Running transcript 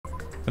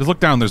just look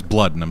down, there's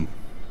blood, and I'm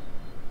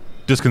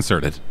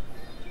disconcerted.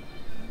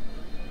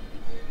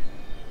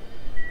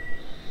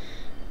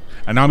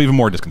 And now I'm even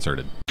more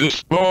disconcerted.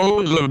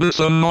 Dispose of this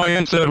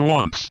annoyance at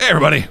once. Hey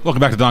everybody, welcome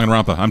back to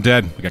Danganronpa. I'm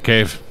Dead, we got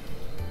Cave.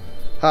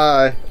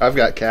 Hi, I've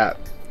got Cat.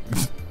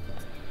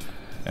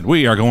 And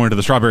we are going to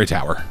the Strawberry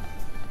Tower.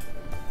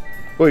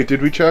 Wait,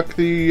 did we check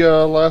the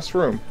last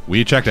room?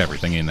 We checked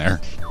everything in there.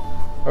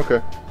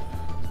 Okay.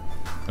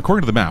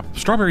 According to the map,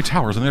 Strawberry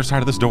Tower is on the other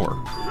side of this door.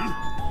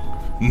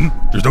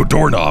 There's no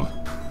doorknob.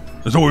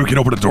 There's no way we can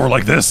open a door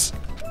like this.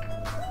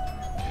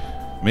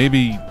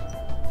 Maybe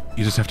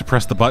you just have to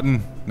press the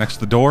button next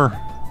to the door.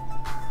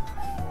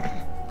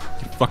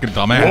 You fucking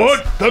dumbass.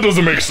 What? That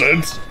doesn't make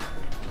sense.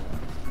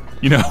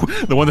 You know,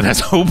 the one that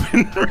has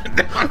open.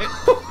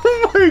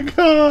 Oh my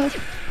god.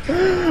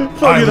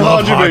 Fucking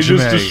love Hajime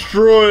just Hajime.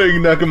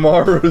 destroying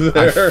Nekomaru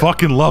there. I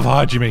fucking love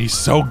Hajime. He's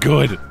so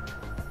good.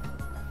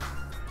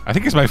 I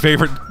think he's my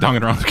favorite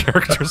Danganronpa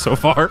character so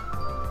far.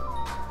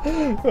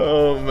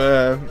 Oh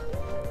man.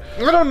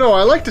 I don't know,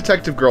 I like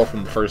Detective Girl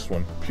from the first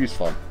one. She's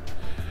fun.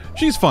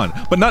 She's fun,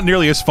 but not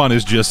nearly as fun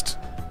as just...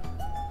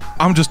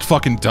 I'm just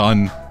fucking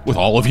done with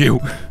all of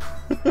you.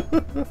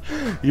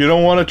 You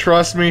don't want to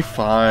trust me?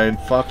 Fine.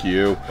 Fuck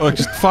you. Look,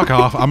 just fuck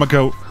off. I'm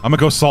gonna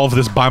go solve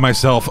this by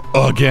myself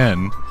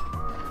again.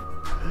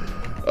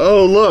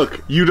 Oh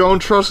look, you don't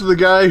trust the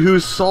guy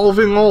who's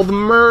solving all the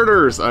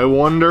murders. I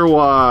wonder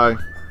why.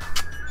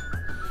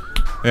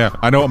 Yeah,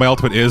 I know what my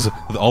ultimate is.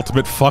 The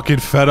ultimate fucking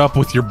fed up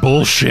with your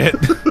bullshit.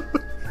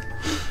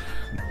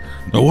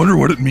 I wonder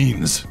what it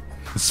means.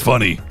 It's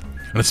funny.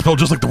 And it's spelled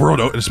just like the word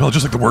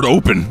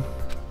open.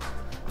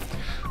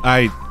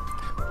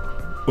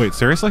 Wait,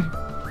 seriously?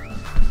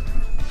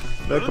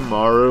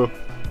 Nekomaru.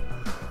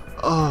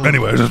 Oh.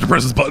 Anyway, I just have to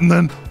press this button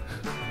then?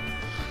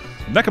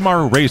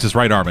 Nekomaru raised his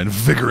right arm and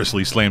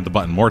vigorously slammed the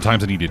button more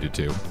times than he needed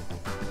to.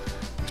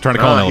 He's trying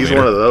to call an elevator. He's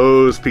one of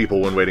those people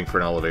when waiting for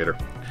an elevator.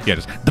 Yeah,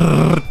 just...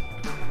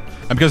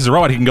 And because he's a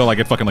robot, he can go like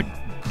at fucking like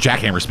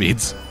jackhammer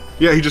speeds.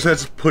 Yeah, he just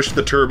has to push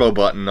the turbo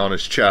button on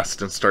his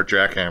chest and start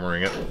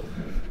jackhammering it.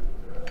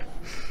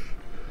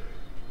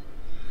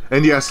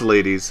 And yes,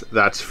 ladies,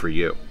 that's for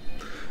you.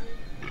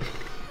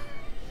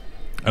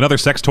 Another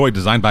sex toy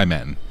designed by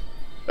men.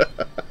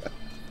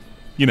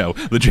 You know,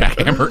 the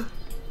jackhammer.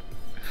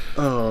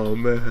 Oh,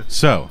 man.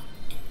 So,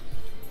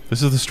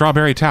 this is the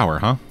Strawberry Tower,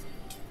 huh?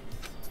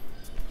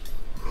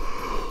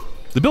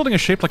 The building is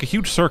shaped like a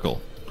huge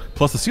circle.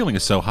 Plus, the ceiling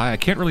is so high, I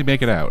can't really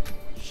make it out.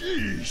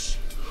 Jeez.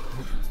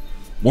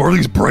 What are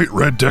these bright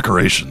red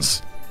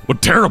decorations?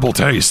 What terrible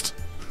taste!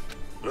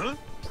 Huh?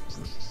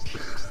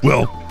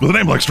 Well, with a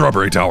name like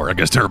Strawberry Tower, I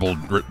guess terrible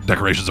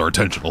decorations are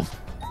intentional.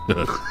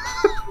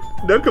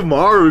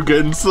 Nekomaru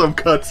getting some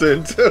cuts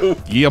in, too.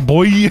 Yeah,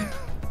 boy!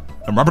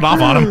 I'm rubbing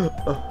off on him.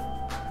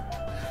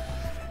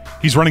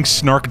 He's running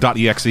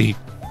snark.exe.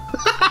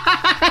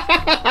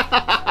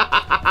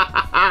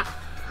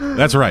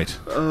 That's right.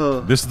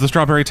 This is the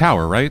Strawberry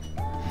Tower, right?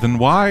 Then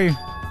why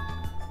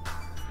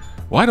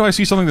do I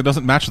see something that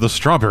doesn't match the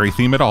strawberry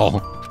theme at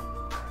all?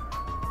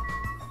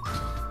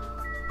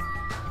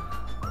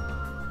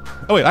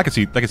 Oh wait, I can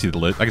see the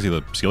lid. I can see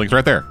the ceilings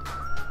right there.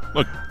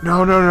 Look.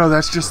 No,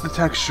 that's just the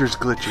textures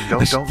glitching.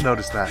 Don't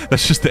notice that.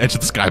 That's just the edge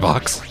of the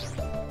skybox.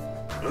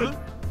 Huh?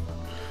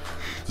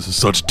 This is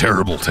such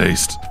terrible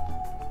taste.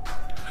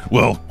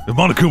 Well, if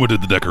Monokuma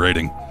did the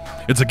decorating,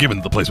 it's a given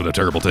that the place would have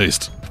terrible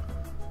taste.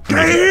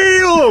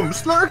 Damn!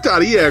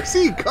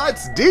 Snark.exe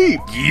cuts deep!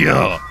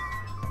 Yeah!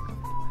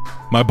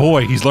 My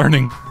boy, he's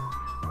learning.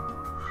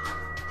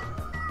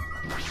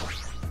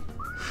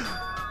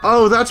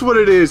 Oh, that's what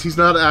it is. He's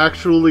not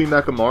actually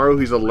Nekomaru.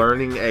 He's a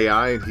learning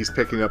AI, and he's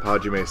picking up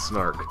Hajime's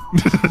snark.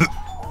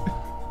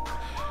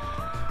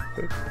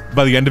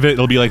 By the end of it,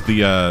 it'll be like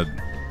the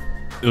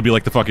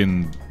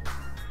fucking,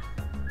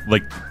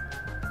 like,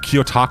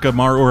 Kiyotaka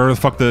Maru, or wherever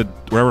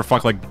the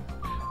fuck, like,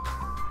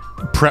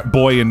 Prep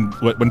Boy, and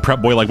when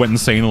Prep Boy, like, went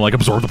insane and, like,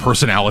 absorbed the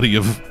personality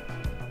of...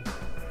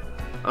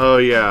 Oh,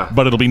 yeah.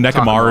 But it'll be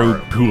Nekomaru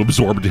who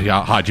absorbed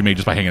Hajime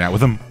just by hanging out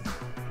with him.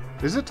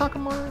 Is it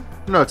Takamaru?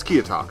 No, it's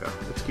Kiyotaka.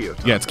 It's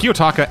Kiyotaka. Yeah, it's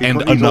Kiyotaka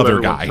and He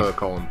another told everyone guy. to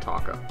call him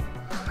Taka.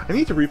 I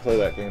need to replay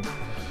that game.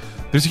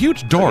 There's a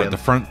huge door at the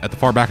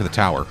far back of the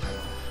tower,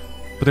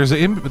 but there's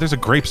a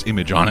grape's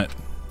image on it.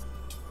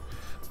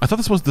 I thought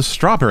this was the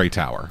Strawberry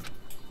Tower.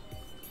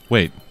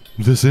 Wait,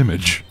 this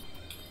image.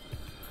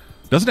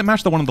 Doesn't it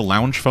match the one on the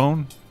lounge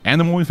phone and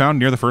the one we found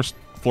near the first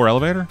floor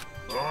elevator?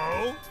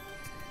 Oh?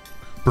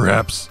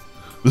 Perhaps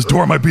this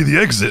door might be the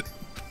exit.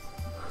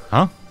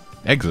 Huh?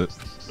 Exit?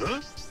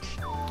 Huh?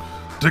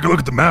 Take a look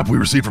at the map we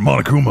received from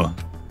Monokuma.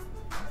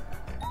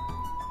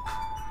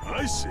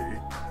 I see.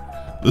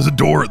 There's a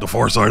door at the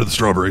far side of the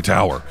Strawberry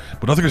Tower,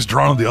 but nothing is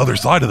drawn on the other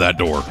side of that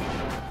door.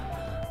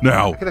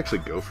 Now, I could actually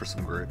go for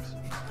some grapes.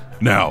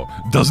 Now,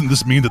 doesn't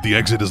this mean that the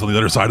exit is on the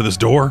other side of this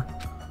door?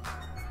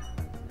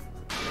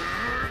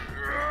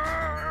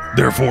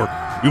 Therefore,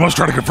 we must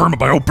try to confirm it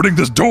by opening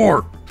this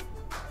door!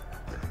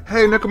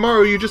 Hey,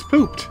 Nekomaru, you just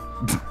pooped.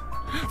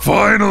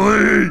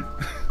 Finally!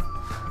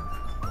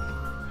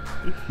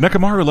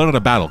 Nekomaru let out a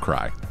battle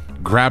cry,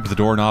 grabbed the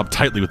doorknob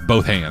tightly with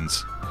both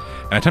hands,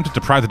 and attempted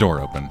to pry the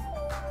door open.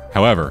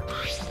 However...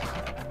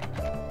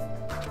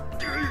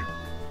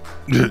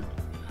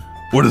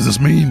 What does this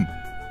mean?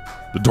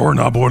 The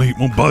doorknob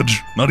won't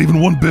budge, not even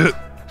one bit.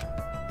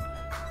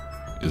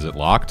 Is it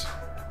locked?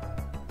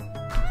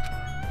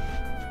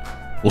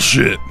 Well,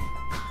 shit.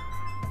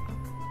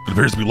 It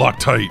appears to be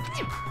locked tight.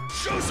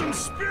 Show some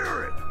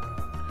spirit!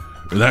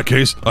 In that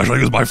case, I shall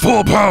use my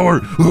full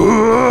power.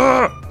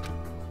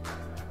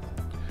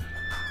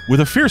 With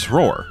a fierce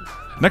roar,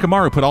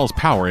 Nekomaru put all his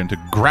power into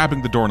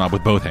grabbing the doorknob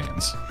with both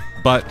hands.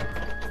 But...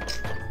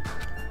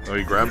 Oh,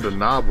 he grabbed a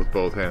knob with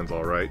both hands,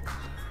 all right.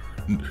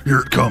 Here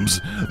it comes,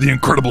 the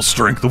incredible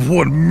strength of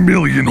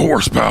 1,000,000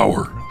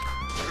 horsepower.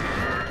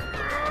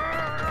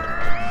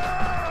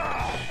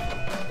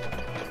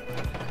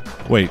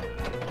 Wait,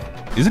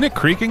 isn't it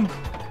creaking?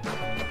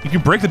 You can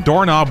break the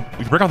doorknob. You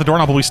can break off the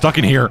doorknob while we're stuck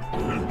in here.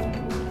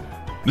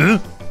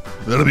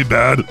 That'll be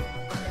bad.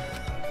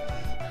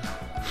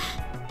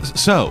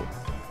 So,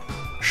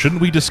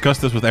 shouldn't we discuss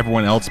this with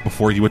everyone else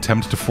before you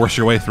attempt to force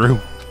your way through?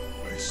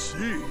 I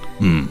see.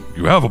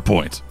 You have a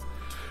point.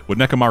 What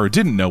Nekomaru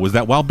didn't know was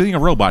that while being a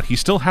robot, he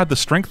still had the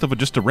strength of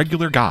just a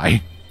regular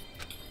guy.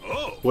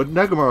 What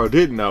Nekomaru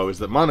didn't know is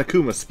that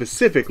Monokuma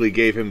specifically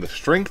gave him the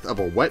strength of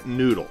a wet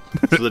noodle,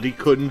 so that he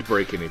couldn't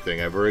break anything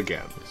ever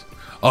again.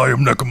 I am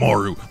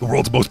Nekomaru, the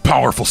world's most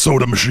powerful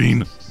soda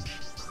machine.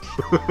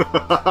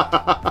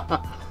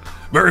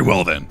 Very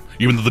well then.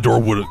 Even though the door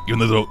would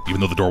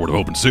have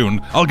opened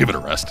soon, I'll give it a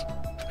rest.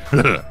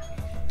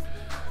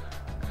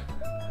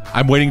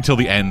 I'm waiting till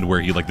the end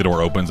where the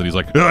door opens and he's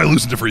like, Yeah, I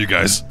loosened it for you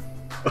guys.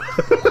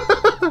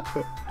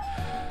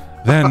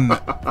 Then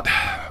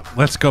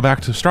let's go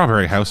back to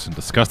Strawberry House and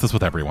discuss this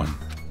with everyone.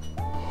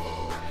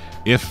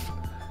 If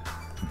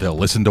they'll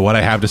listen to what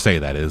I have to say,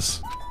 that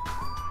is.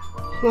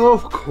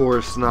 Of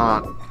course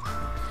not.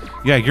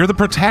 Yeah, you're the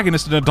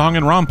protagonist in a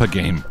Danganronpa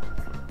game.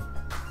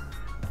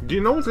 Do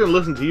you know one's gonna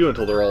listen to you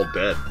until they're all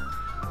dead?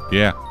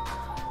 Yeah.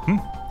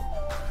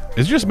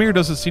 Is it just me or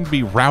does it seem to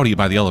be rowdy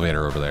by the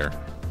elevator over there?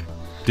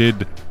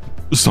 Did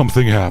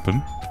something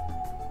happen?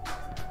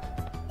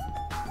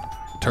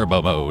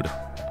 Turbo mode.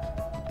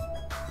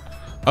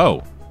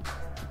 Oh.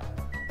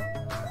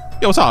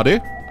 Yo, what's up,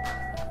 dude?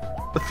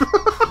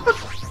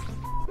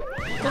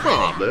 Come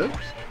on, dude.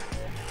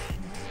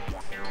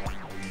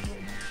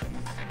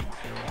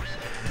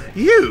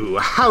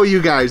 How are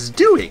you guys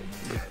doing?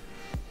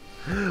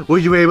 Were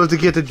you able to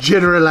get a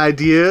general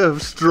idea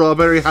of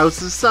Strawberry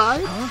House's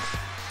side? Huh?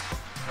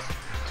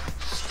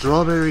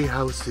 Strawberry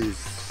House's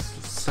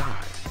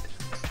side.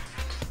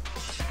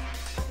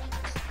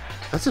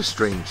 That's a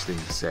strange thing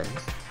to say.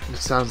 It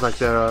sounds like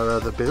there are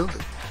other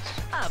buildings.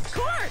 Of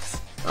course!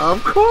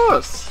 Of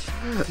course!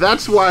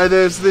 That's why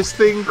there's this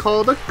thing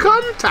called a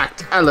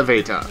contact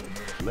elevator.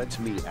 Let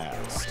me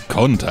ask.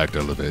 Contact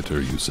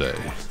elevator, you say?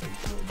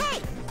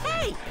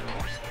 Hey!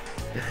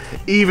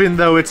 Even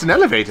though it's an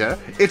elevator,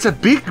 it's a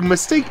big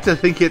mistake to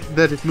think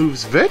that it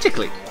moves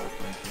vertically.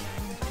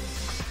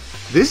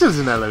 This is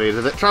an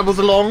elevator that travels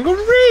along a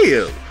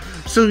rail,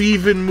 so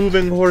even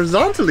moving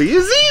horizontally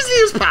is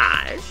easy as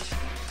pie.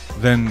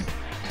 Then,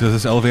 does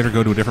this elevator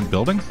go to a different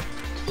building?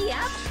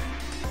 Yep.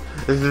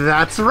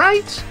 That's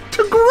right,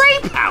 to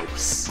Grape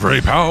House.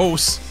 Grape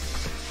House!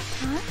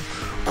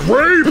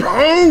 Grape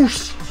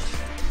House!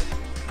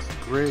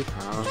 Grape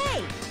House.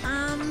 Hey,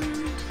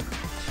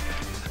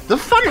 The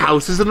Fun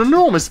House is an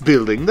enormous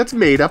building that's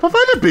made up of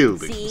other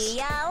buildings. see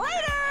ya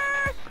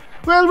later!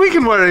 Well, we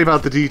can worry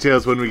about the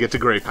details when we get to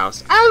Grape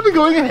House. I'll be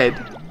going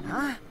ahead.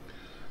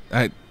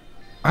 I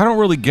don't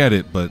really get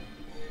it, but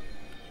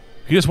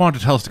he just wanted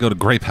to tell us to go to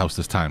Grape House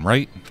this time,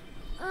 right?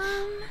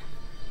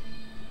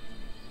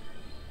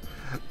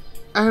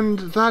 And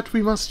that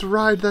we must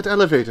ride that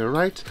elevator,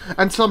 right?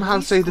 And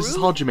somehow say this is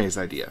Hajime's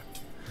idea.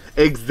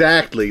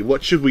 Exactly.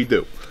 What should we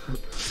do?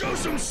 Show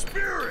some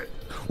spirit!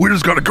 We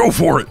just gotta go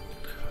for it.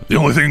 The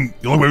only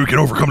way we can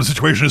overcome the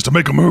situation is to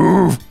make a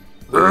move.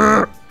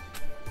 I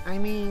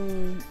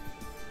mean...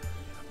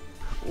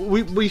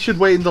 We should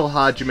wait until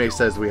Hajime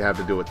says we have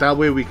to do it. That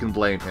way we can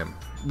blame him.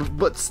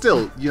 But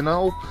still, you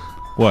know...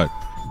 What?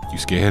 You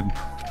scared?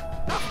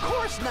 Of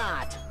course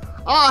not!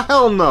 Ah,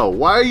 hell no!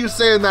 Why are you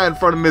saying that in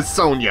front of Miss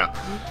Sonia?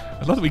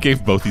 I love that we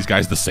gave both these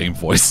guys the same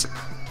voice.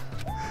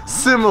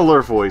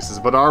 Similar voices,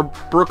 but our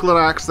Brooklyn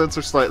accents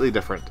are slightly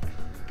different.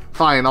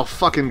 Fine, I'll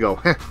fucking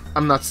go.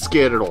 I'm not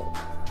scared at all.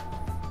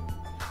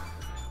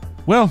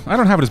 Well, I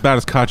don't have it as bad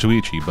as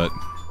Kachuichi, but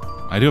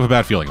I do have a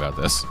bad feeling about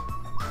this.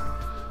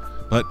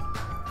 But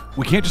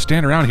we can't just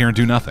stand around here and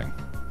do nothing.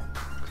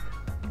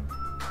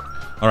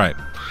 Alright,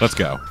 let's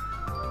go.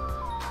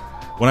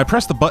 When I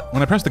pressed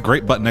the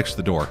great button next to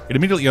the door, it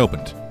immediately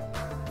opened.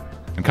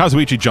 And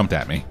Kazuichi jumped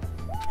at me.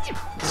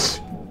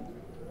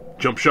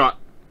 Jump shot.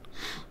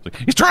 Like,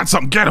 he's trying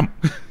something, get him!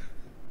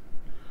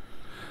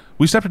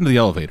 We stepped into the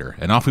elevator,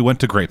 and off we went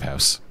to Grape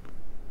House.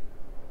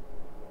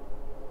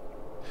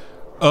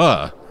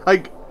 I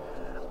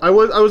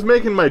was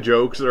making my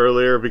jokes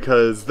earlier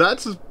because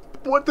that's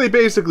what they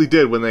basically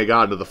did when they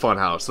got into the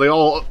funhouse. They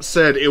all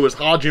said it was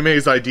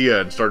Hajime's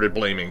idea and started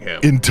blaming him.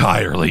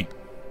 Entirely.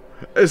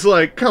 It's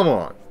like, come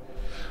on.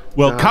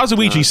 Well,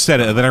 Kazuichi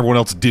said it, and then everyone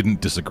else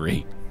didn't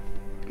disagree.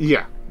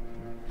 Yeah.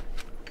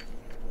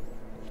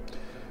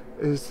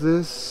 Is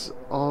this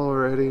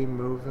already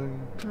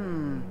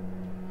moving?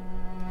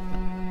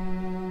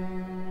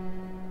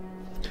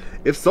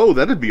 If so,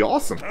 that'd be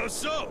awesome. How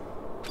so?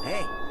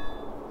 Hey.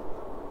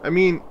 I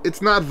mean,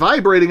 it's not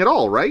vibrating at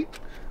all, right?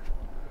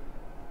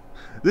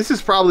 This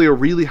is probably a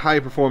really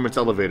high-performance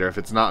elevator if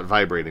it's not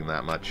vibrating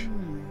that much.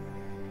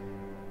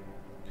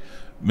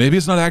 Maybe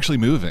it's not actually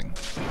moving.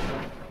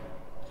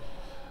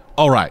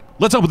 All right,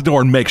 let's open the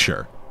door and make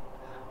sure.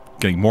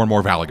 Getting more and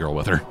more Valley Girl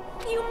with her.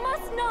 You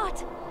must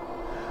not.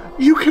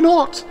 You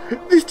cannot!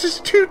 This is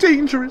too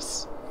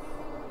dangerous!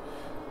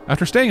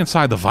 After staying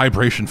inside the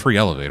vibration-free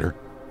elevator...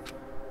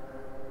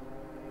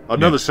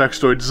 Another sex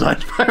toy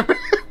designed by me.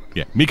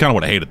 Yeah, me kind of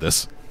would have hated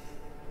this.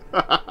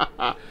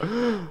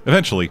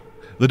 Eventually,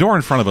 the door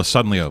in front of us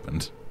suddenly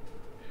opened.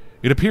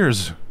 It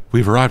appears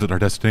we've arrived at our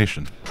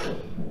destination.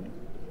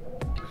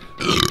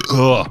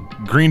 Ugh,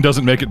 green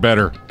doesn't make it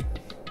better.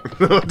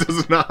 No, it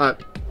does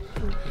not.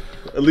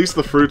 At least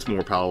the fruit's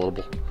more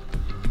palatable.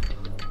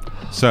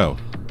 So,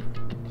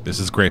 this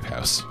is Grape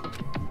House.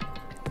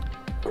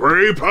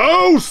 Grape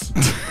House!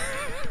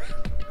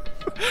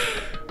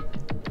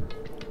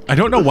 I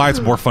don't know why it's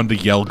more fun to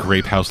yell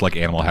Grape House like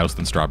Animal House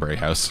than Strawberry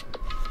House.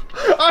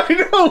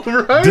 I know,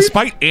 right?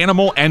 Despite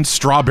animal and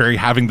strawberry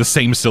having the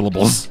same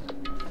syllables.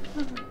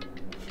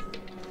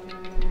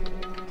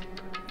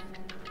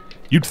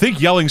 You'd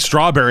think yelling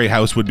Strawberry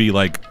House would be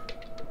like...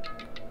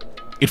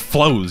 It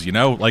flows, you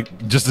know?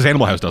 Like, just as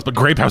Animal House does. But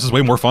Grape House is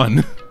way more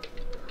fun.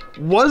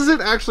 Was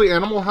it actually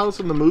Animal House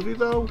in the movie,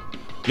 though?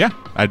 Yeah,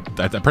 I'm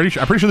pretty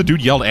sure the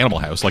dude yelled Animal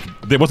House. Like,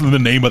 it wasn't the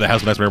name of the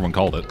house, but that's what everyone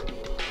called it.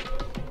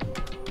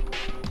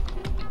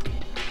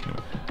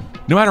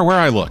 No matter where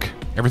I look,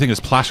 everything is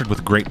plastered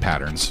with grape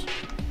patterns.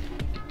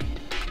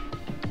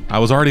 I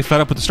was already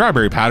fed up with the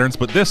strawberry patterns,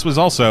 but this was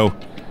also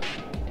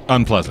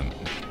unpleasant.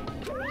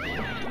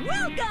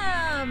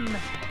 Welcome.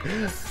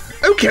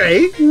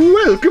 Okay,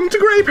 welcome to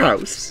Grape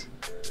House.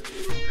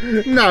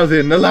 Now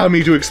then, allow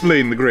me to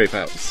explain the Grape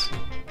House.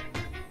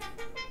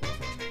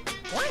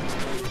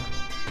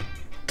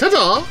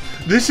 Ta-da!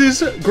 This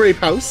is Grape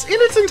House in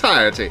its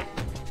entirety.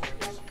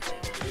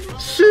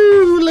 So,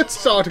 let's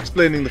start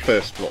explaining the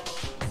first floor.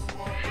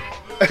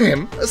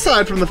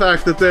 Aside from the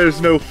fact that there's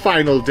no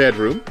final dead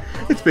room,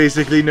 it's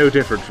basically no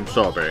different from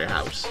Strawberry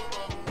House.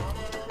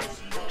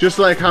 Just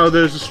like how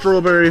there's a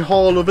Strawberry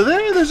Hall over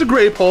there, there's a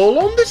Grape Hall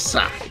on this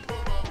side.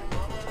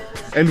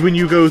 And when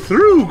you go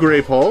through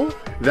Grape Hall,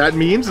 that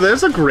means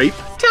there's a Grape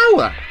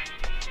Tower.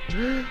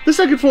 The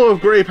second floor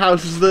of Grape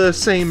House is the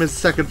same as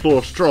second floor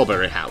of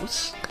Strawberry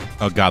House.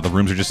 Oh god, the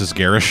rooms are just as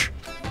garish.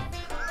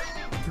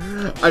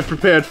 I've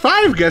prepared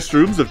 5 guest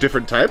rooms of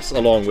different types,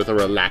 along with a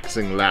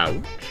relaxing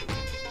lounge.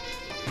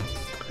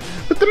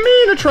 But the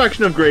main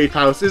attraction of Grape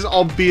House is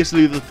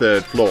obviously the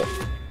third floor.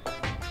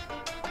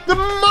 The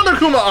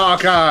Monokuma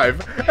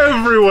Archive!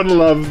 Everyone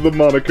loves the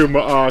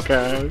Monokuma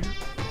Archive.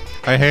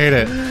 I hate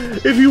it.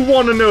 If you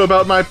want to know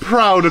about my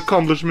proud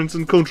accomplishments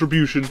and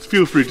contributions,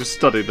 feel free to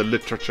study the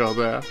literature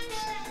there.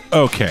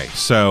 Okay,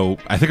 so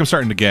I think I'm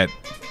starting to get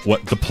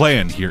what the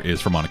plan here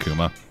is for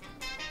Monokuma.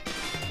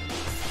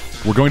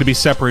 We're going to be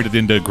separated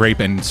into grape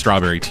and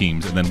strawberry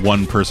teams, and then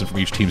one person from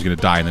each team is going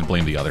to die and then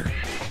blame the other.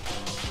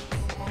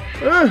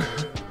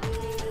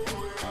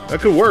 That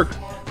could work.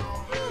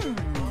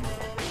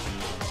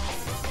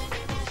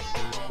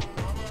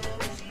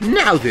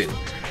 Now then,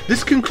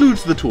 this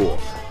concludes the tour,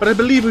 but I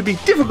believe it would be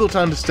difficult to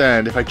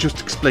understand if I just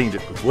explained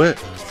it with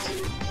words.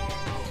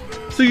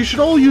 So you should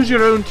all use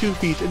your own 2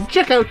 feet and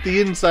check out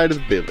the inside of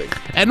the building.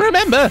 And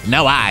remember,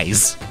 no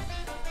eyes.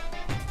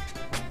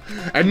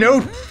 And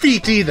no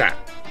feet either.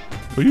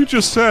 Well, you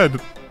just said.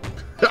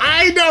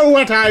 I know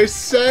what I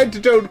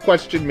said, don't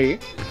question me.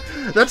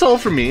 That's all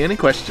from me. Any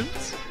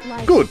questions?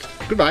 Good.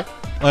 Goodbye.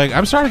 Like,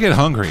 I'm starting to get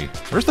hungry.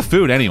 Where's the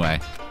food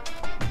anyway?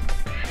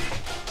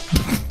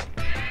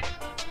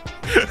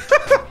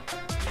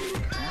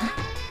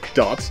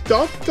 Dot,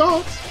 dot,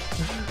 dot.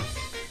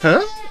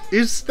 Huh?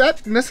 Is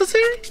that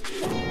necessary?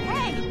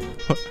 Hey.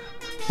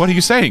 What are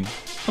you saying?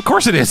 Of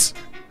course it is.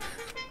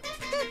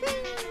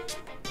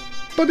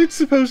 But it's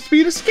supposed to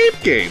be an escape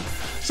game.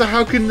 So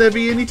how can there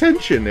be any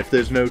tension if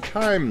there's no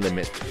time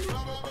limit?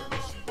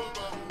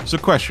 So,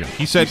 question.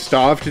 He said,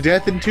 Starve to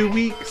death in 2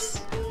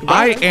 weeks.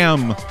 I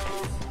am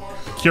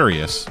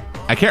curious.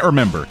 I can't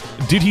remember.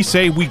 Did he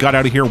say we got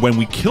out of here when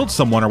we killed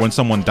someone or when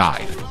someone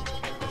died?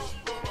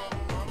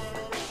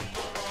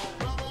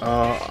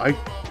 I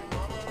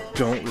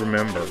don't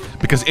remember.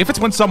 Because if it's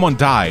when someone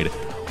died,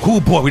 oh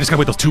boy, we just gotta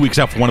wait those 2 weeks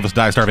out for one of us to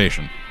die of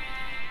starvation.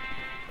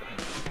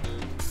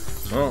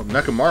 Well,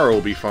 Nekomaru will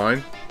be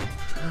fine.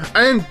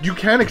 And you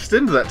can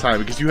extend that time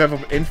because you have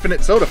an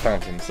infinite soda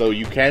fountain, so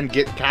you can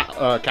get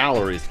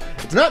calories.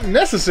 It's not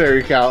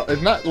necessary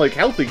it's not like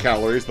healthy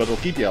calories, but it'll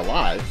keep you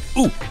alive.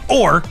 Ooh,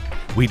 or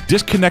We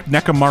disconnect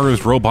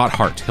Nekomaru's robot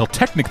heart. He'll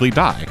technically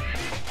die.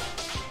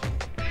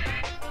 Then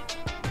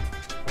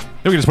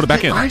we can just put it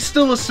back in. I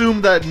still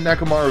assume that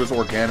Nekomaru is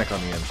organic on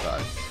the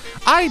inside.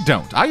 I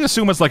don't. I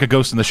assume it's like a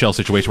Ghost in the Shell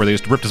situation where they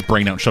just ripped his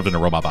brain out and shoved it in a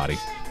robot body.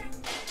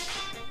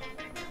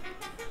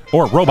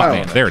 Or Robot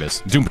Man. There it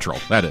is. Doom Patrol.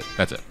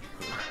 That's it.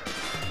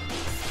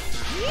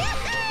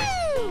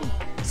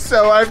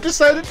 So I've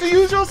decided to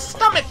use your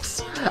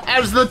stomachs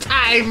as the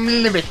time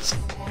limit.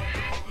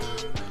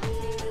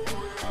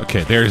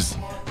 Okay, there's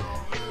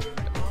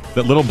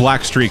that little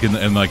black streak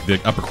in like the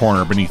upper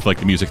corner beneath like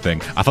the music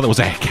thing. I thought that was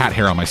a cat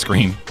hair on my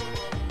screen.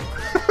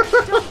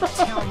 Don't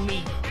tell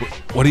me.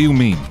 What do you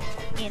mean?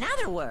 In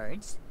other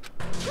words,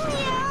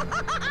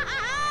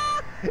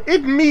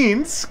 It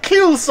means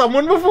kill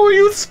someone before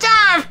you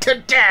starve to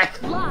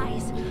death.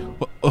 lies.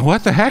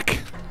 What the heck?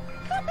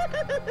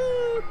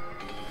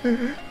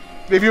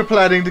 If you're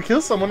planning to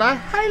kill someone, I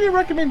highly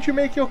recommend you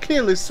make your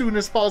kill as soon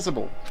as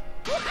possible.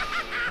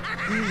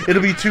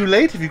 It'll be too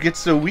late if you get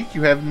so weak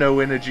you have no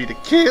energy to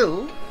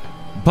kill.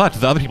 But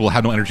the other people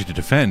have no energy to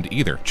defend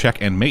either. Check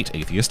and mate,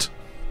 atheist.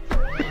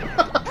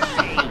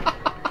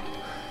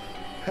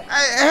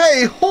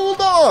 Hey,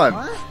 hold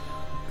on!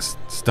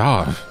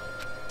 Stop.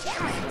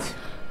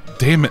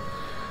 Damn it.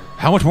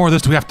 How much more of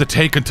this do we have to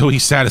take until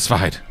he's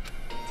satisfied?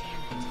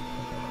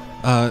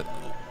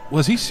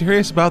 Was he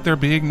serious about there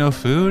being no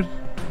food?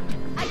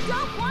 I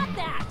don't want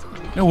that.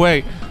 No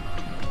way.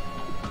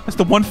 That's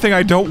the one thing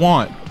I don't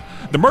want.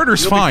 The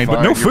murder's You'll be fine,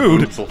 but no Your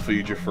food. boobs will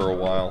feed you for a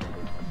while.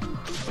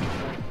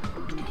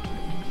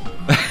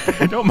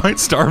 I don't mind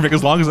starving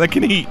as long as I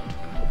can eat.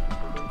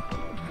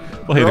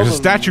 Well, hey, there's a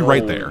statue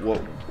right there.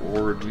 What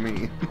word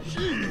means?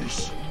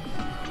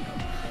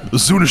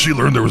 As soon as she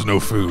learned there was no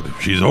food,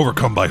 she's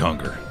overcome by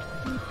hunger.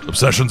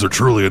 Obsessions are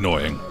truly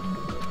annoying.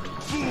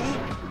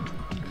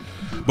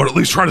 But at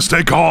least try to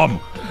stay calm.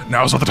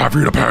 Now's not the time for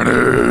you to panic.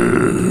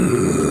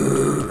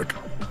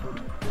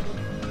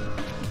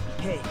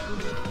 Hey,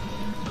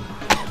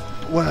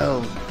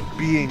 Well,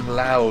 being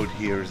loud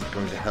here isn't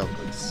going to help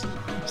us.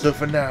 So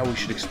for now, we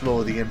should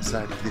explore the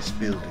inside of this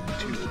building,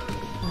 too.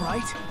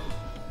 right?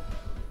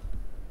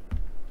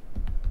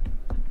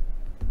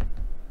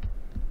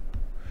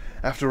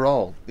 After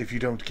all, if you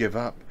don't give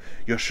up,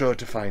 you're sure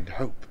to find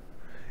hope.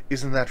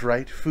 Isn't that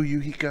right,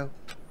 Fuyuhiko?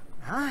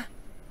 Huh?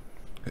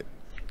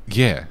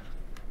 Yeah.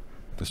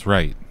 That's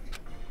right.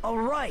 All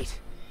right.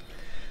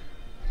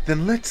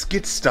 Then let's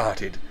get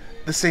started.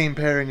 The same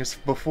pairing as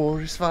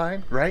before is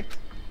fine, right?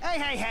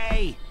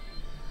 Hey.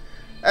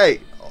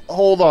 Hey,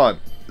 hold on.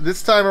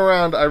 This time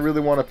around, I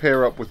really want to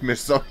pair up with Miss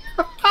Sonia.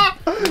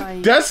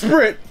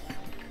 Desperate!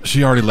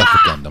 She already left the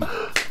Gundam.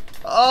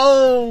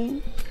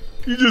 Oh,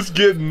 you just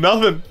get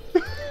nothing.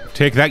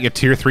 Take that, you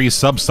tier 3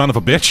 sub son of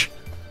a bitch.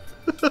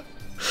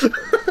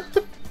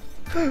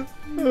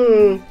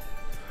 Oh.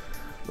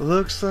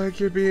 Looks like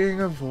you're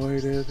being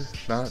avoided,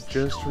 not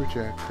just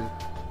rejected.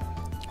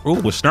 Ooh,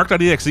 was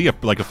Snark.exe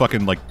like a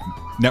fucking like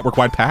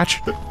network-wide patch?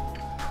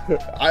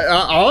 I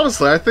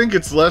honestly, I think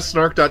it's less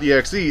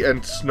snark.exe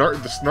and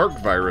the snark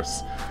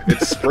virus.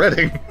 It's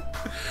spreading.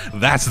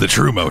 That's the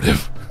true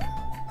motive.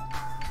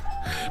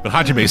 But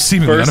Hajime is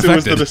seemingly First it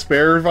was the unaffected.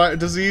 despair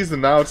disease,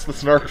 and now it's the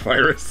snark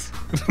virus. ...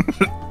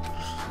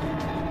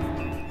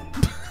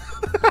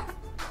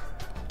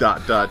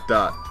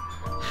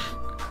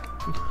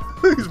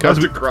 He's about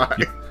to cry.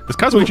 Does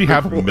Kazuichi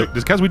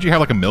have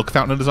like a milk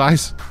fountain in his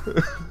eyes?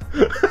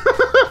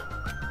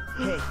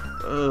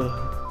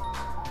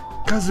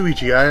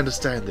 Kazuichi, I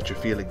understand that you're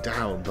feeling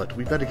down, but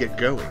we better get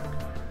going.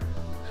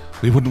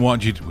 We wouldn't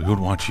want you to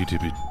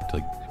be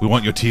like. We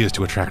want your tears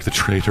to attract the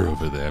traitor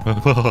over there.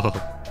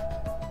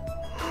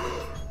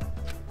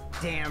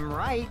 Damn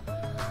right.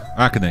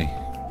 Akane,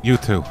 you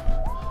too.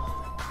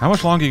 How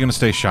much longer are you gonna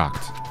stay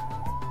shocked?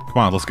 Come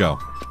on, let's go.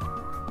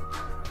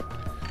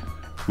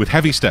 With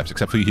heavy steps,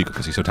 except for Yuhiko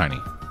because he's so tiny.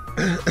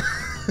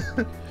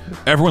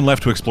 Everyone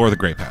left to explore the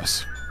grape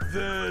house.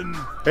 Then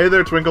Hey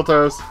there, Twinkle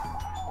Toes.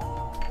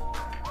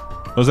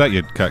 What was that?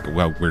 You cut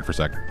weird for a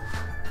sec.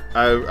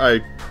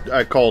 I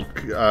called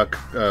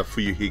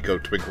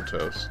Fuyuhiko Twinkle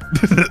Toes.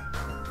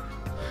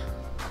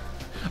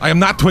 I am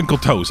not Twinkle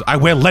Toes. I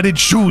wear leaded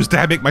shoes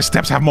to make my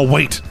steps have more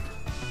weight.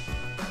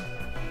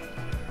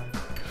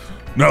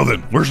 Now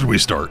then, where should we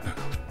start?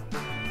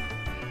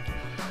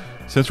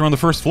 Since we're on the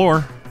first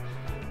floor,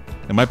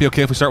 it might be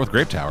okay if we start with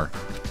Grape Tower.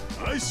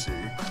 I see.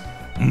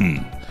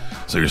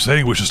 So you're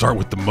saying we should start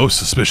with the most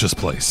suspicious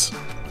place.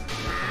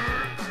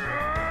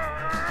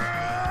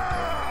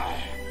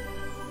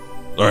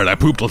 Alright, I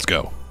pooped, let's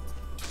go.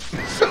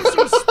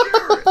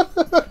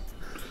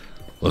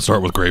 Let's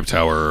start with Grape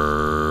Tower.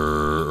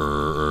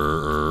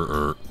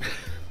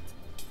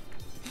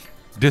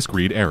 Disk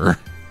read error.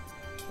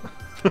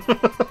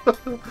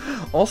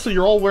 Also,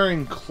 you're all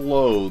wearing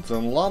clothes,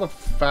 and a lot of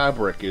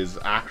fabric is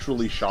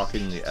actually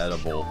shockingly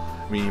edible.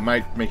 I mean, you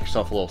might make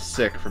yourself a little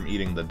sick from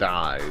eating the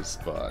dyes,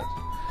 but...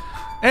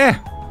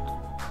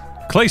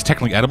 Clay's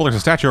technically edible. There's a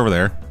statue over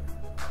there.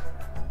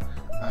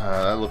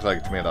 that looks like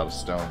it's made out of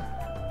stone.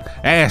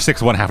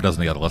 6 of one, half a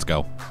dozen of the other. Let's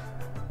go.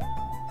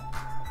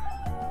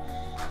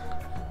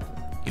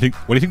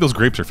 What do you think those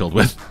grapes are filled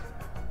with?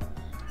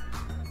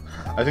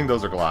 I think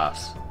those are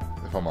glass,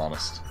 if I'm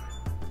honest.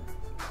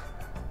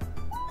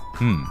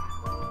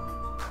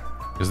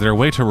 Is there a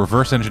way to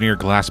reverse engineer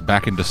glass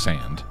back into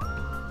sand?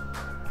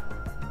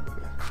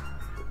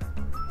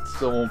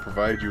 Still won't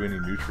provide you any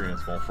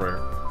nutrients, mon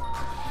frere.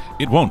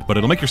 It won't, but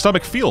it'll make your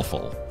stomach feel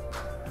full.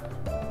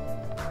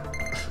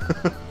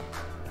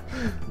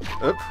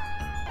 Oop.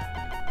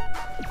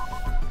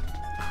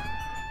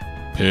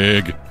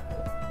 Pig.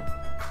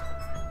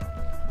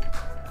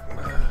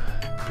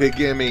 Pig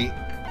gimme.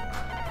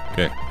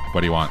 Okay,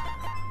 what do you want?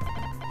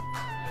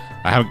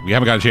 We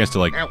haven't got a chance to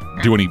like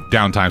do any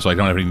downtime, so I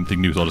don't have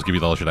anything new. So I'll just give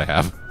you all the shit I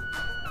have.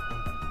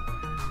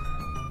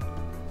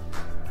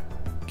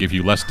 Give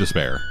you less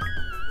despair.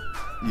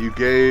 You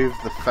gave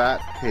the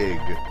fat pig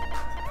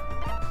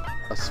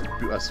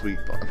a sweet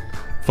bun.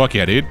 Fuck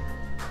yeah, dude.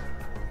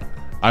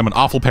 I'm an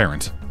awful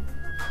parent.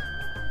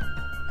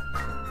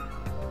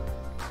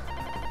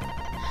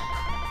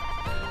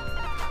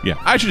 Yeah,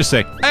 I should just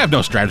say, I have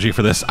no strategy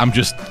for this. I'm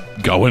just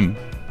going.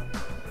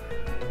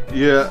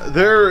 Yeah,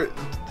 there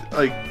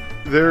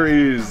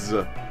is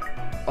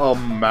a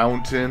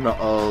mountain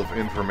of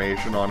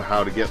information on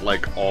how to get,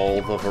 like,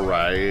 all the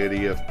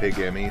variety of pig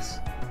Emmys.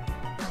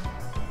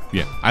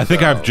 Yeah, I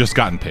think I've just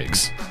gotten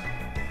pigs.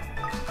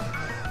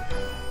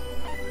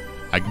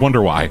 I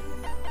wonder why.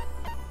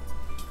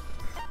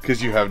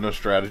 Because you have no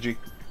strategy?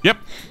 Yep.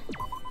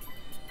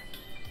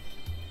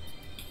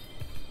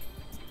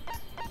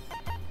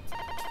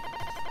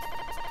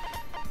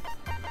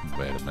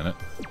 Wait a minute.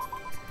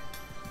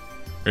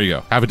 There you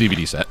go. Have a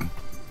DVD set.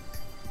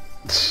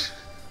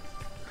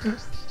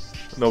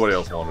 Nobody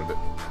else wanted it.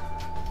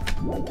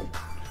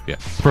 Yeah.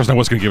 The person I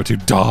was going to give it to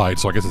died,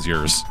 so I guess it's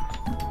yours.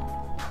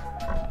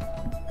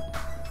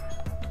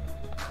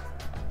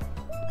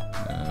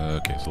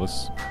 Okay, so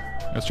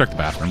let's check the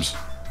bathrooms.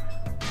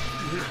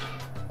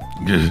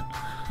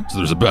 So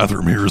there's a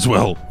bathroom here as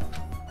well.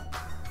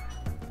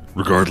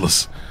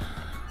 Regardless,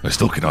 I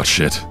still cannot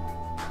shit.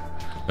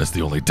 That's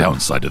the only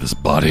downside to this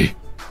body.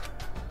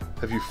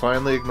 Have you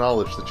finally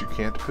acknowledged that you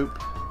can't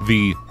poop?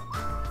 The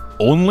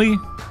only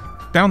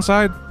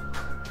downside?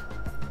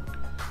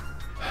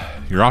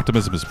 Your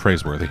optimism is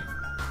praiseworthy.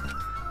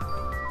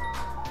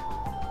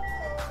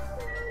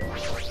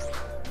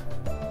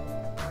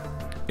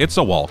 It's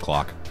a wall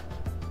clock.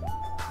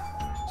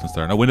 Since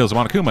there are no Windows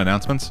Monokuma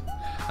announcements,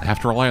 I have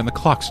to rely on the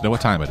clocks to know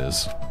what time it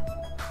is.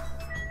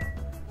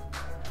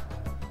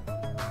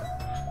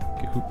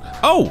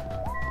 Oh!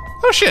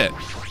 Oh shit!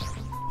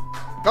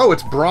 Oh,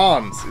 it's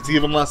bronze. It's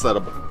even less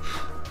edible.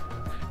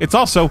 It's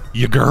also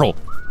your girl.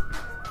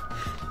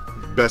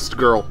 Best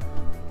girl.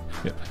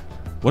 Yeah.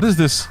 What is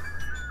this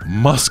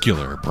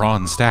muscular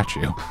bronze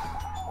statue?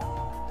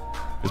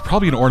 It's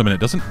probably an ornament.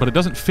 But it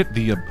doesn't fit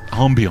the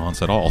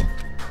ambiance at all.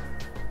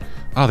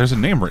 Oh, there's a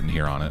name written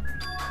here on it.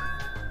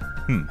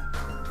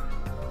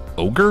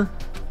 Ogre?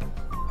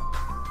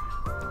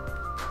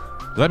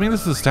 Does that mean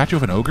this is a statue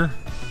of an ogre?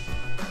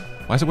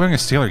 Why is it wearing a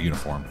sailor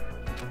uniform?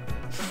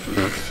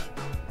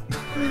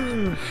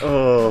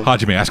 Oh,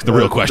 Hajime, ask the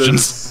real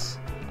questions.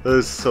 That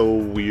is so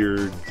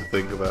weird to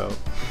think about.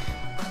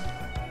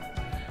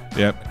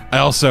 Yep. I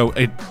also,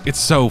 it's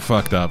so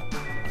fucked up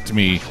to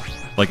me,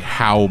 like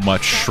how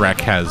much Shrek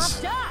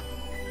has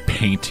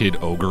painted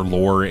ogre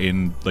lore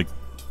in like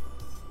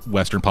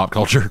Western pop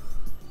culture.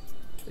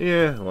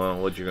 Yeah,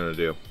 well, what you gonna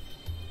do?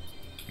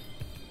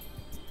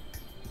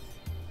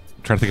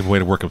 I'm trying to think of a way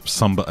to work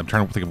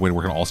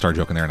an all-star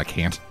joke in there, and I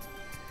can't.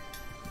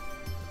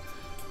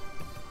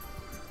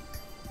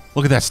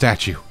 Look at that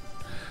statue.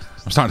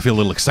 I'm starting to feel a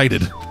little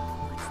excited.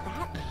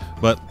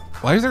 But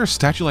why is there a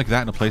statue like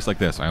that in a place like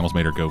this? I almost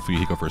made her go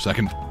Fuyuhiko for a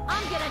second.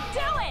 I'm gonna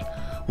do it!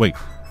 Wait.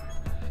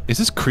 Is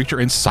this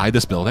creature inside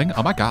this building?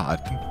 Oh my god.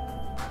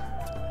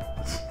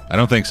 I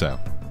don't think so.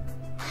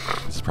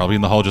 This is probably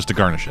in the hall just to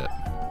garnish it.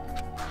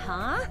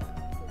 Huh?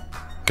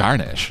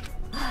 Garnish?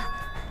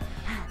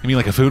 You mean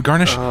like a food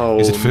garnish? Oh,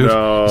 is it food?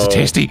 no. Is it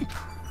tasty?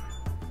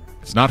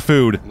 It's not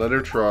food. Let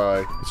her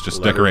try. It's just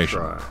Let her decoration.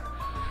 try.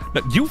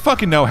 Now, you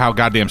fucking know how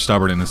goddamn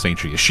stubborn Innocent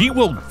she is. She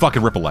will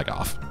fucking rip a leg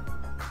off.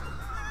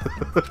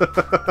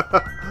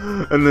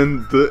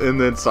 and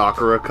then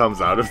Sakura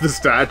comes out of the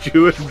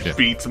statue and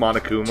beats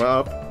Monokuma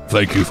up.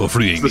 Thank you for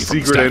freeing It's me the from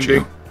the secret statue.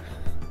 ending.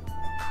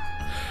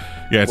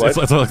 Yeah,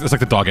 it's like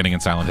the dog ending in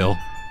Silent Hill.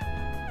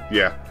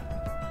 Yeah.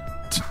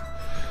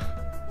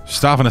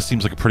 Stavana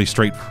seems like a pretty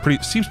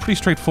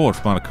straightforward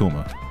for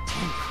Monokuma.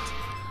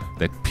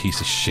 That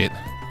piece of shit.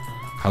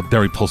 How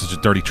dare he pull such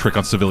a dirty trick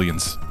on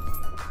civilians?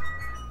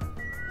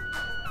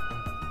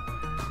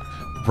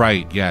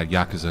 Right, yeah,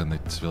 Yakuza and the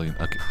civilian.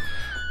 Okay.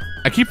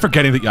 I keep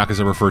forgetting that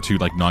Yakuza refer to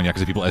like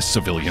non-Yakuza people as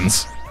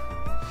civilians.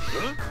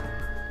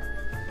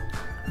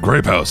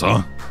 Grape house,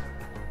 huh?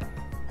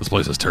 This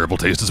place has terrible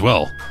taste as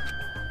well.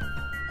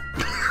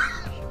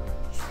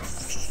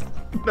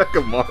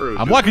 Nekomaru.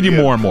 I'm liking you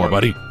more and more,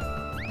 buddy.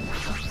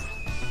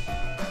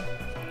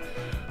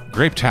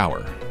 Grape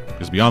Tower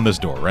is beyond this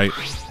door, right?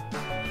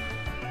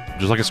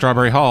 Just like a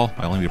Strawberry Hall,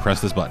 I only need to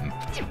press this button.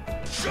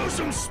 Show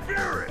some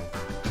spirit!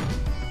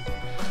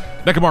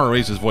 Nekomaru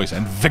raised his voice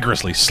and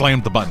vigorously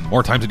slammed the button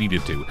more times than he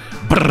needed to.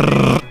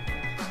 Brrrr.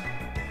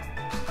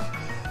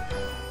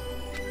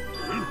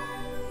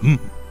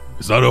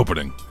 It's not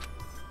opening.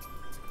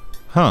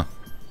 Huh.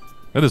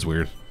 That is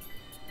weird.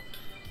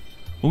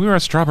 When we were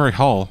at Strawberry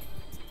Hall,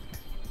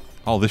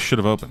 all this should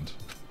have opened.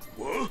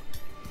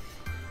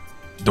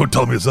 Don't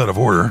tell me it's out of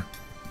order.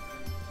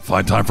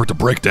 Find time for it to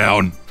break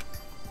down.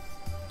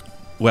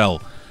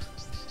 Well,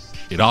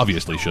 it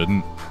obviously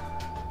shouldn't.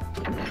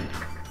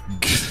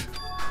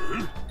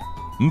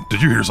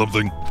 Did you hear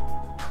something?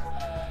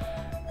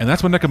 And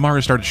that's when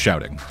Nekomaru started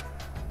shouting.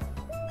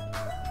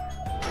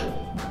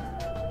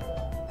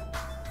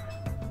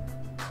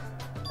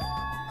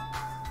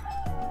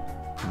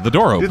 The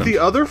door opened. Did the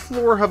other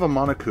floor have a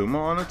Monokuma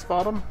on its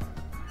bottom?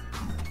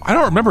 I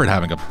don't remember it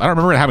having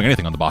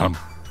anything on the bottom.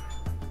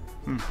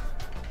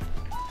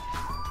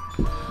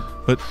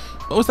 But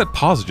what was that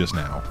pause just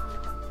now?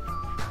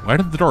 Why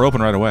didn't the door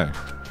open right away?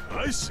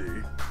 I see.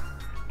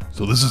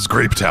 So this is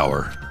Grape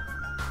Tower.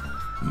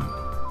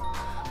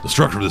 The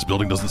structure of this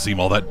building doesn't seem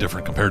all that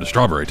different compared to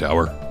Strawberry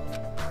Tower.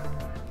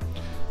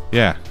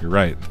 Yeah, you're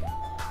right.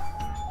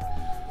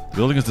 The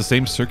building is the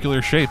same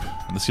circular shape,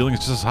 and the ceiling is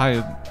just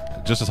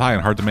as high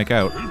and hard to make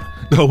out.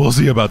 Oh, we'll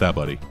see about that,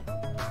 buddy.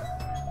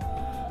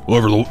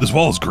 However, this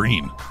wall is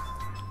green.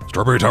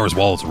 Strawberry Tower's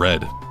wall is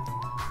red.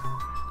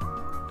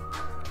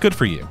 Good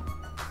for you.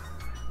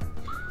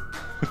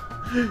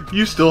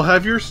 You still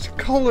have your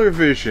color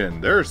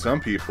vision. There are some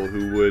people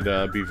who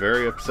would be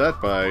very upset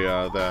by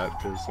that,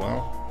 because,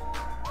 well,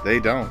 they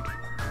don't.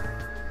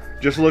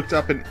 Just looked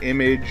up an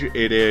image.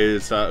 It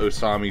is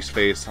Osami's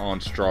face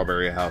on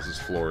Strawberry House's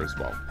floor as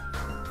well.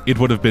 It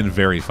would have been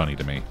very funny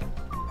to me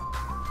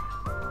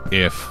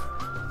if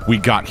we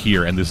got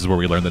here and this is where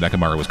we learned that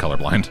Nekomaru was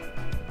colorblind.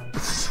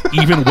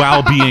 Even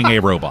while being a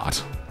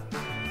robot.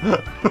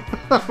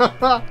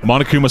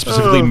 Monokuma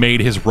specifically made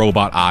his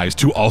robot eyes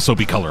to also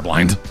be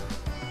colorblind.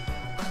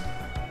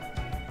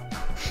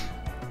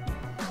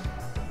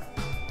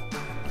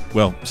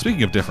 Well,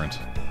 speaking of different,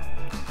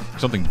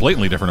 something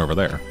blatantly different over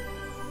there.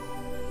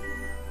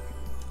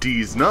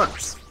 D's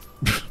nuts.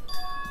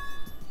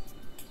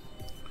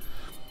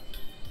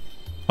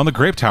 On the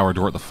Grape Tower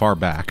door at the far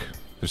back,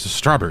 there's a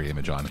strawberry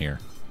image on here.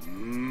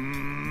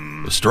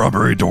 The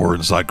strawberry door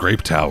inside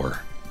Grape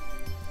Tower.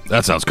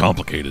 That sounds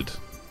complicated.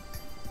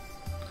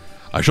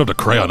 I shoved a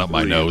crayon up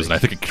my nose, and I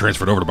think it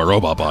transferred over to my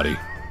robot body.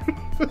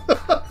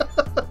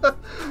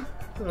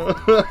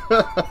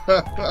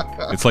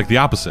 It's like the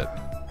opposite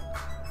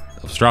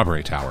of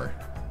Strawberry Tower.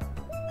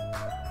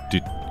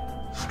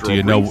 Do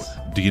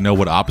you know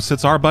what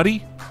opposites are,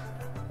 buddy?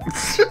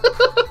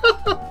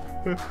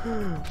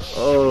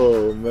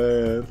 Oh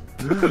man,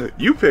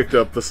 you picked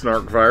up the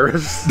snark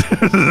virus.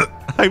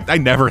 I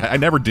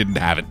never didn't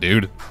have it,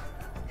 dude.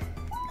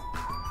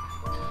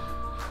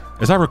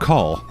 As I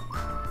recall,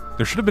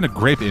 there should have been a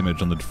grape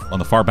image on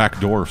the far back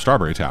door of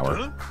Strawberry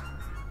Tower.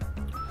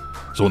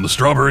 So on the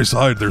strawberry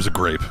side, there's a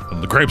grape. On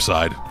the grape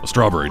side, a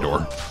strawberry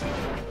door.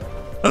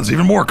 That's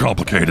even more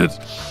complicated.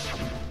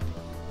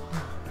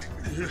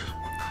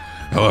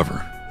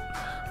 However,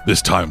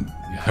 this time,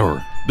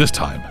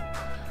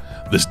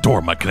 this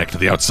door might connect to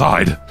the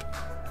outside.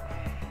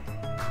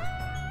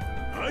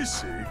 I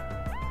see.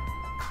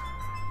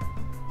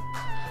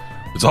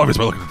 It's obvious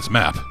by looking at this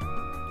map.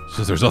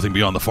 Since there's nothing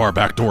beyond the far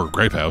back door of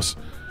Grape House.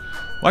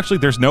 Well, actually,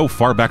 there's no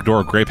far back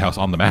door of Grape House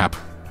on the map.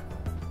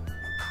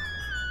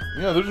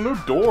 Yeah, there's no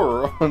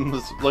door on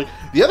this. Like,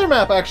 the other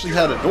map actually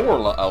had a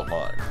door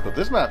outlined, but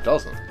this map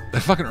doesn't.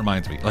 That fucking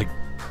reminds me, like,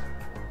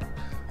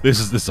 this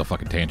is a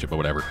fucking tangent, but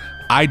whatever.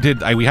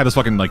 We had this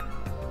fucking, like,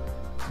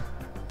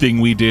 thing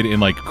we did in,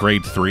 like,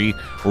 grade 3,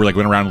 where we, like,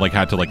 went around and, like,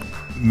 had to, like,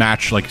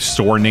 match, like,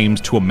 store names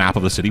to a map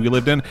of the city we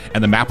lived in,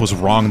 and the map was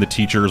wrong, and the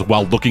teachers,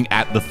 while looking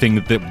at the thing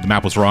that the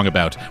map was wrong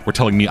about, were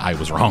telling me I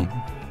was wrong.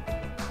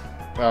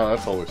 Oh,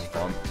 that's always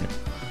fun.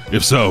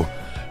 If so,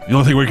 the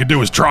only thing we can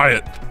do is try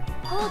it.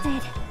 Hold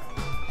it.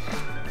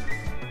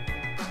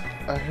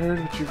 I heard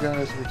what you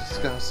guys were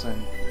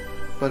discussing,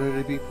 but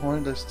it'd be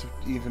pointless to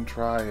even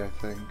try, I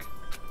think.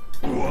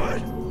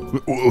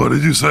 What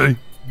did you say?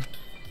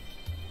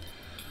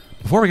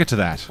 Before we get to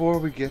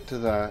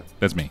that,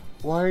 That's me.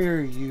 Why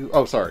are you...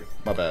 Oh, sorry.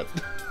 My bad.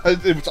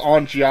 It was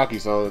on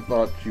Chiaki, so I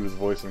thought she was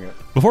voicing it.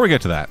 Before we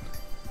get to that,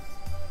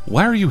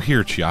 why are you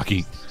here,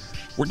 Chiaki?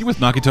 Weren't you with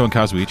Nagito and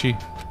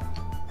Kazuichi?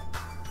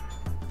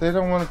 They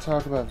don't want to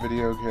talk about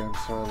video games,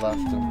 so I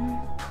left them.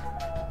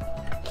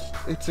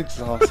 It's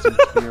exhausting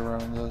to be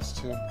around those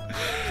two.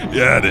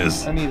 Yeah, it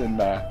is. I need a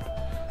nap.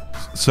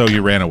 So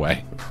you ran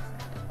away.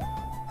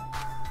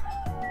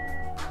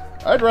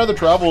 I'd rather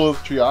travel with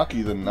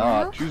Chiaki than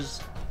not.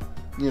 She's,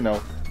 you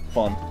know,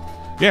 fun.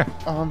 Yeah.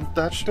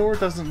 That door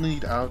doesn't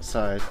lead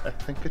outside. I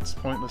think it's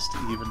pointless to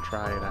even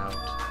try it out.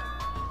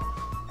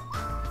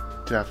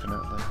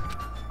 Definitely.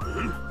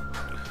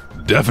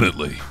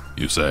 Definitely,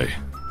 you say.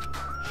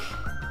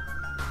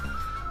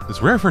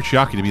 It's rare for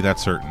Chiaki to be that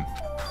certain.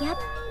 Yep.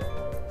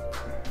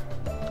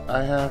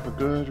 I have a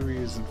good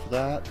reason for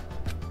that.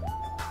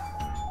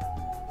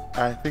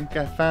 I think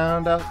I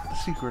found out the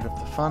secret of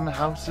the fun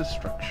house's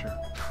structure.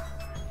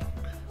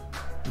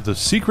 The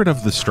secret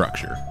of the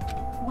structure.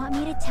 Want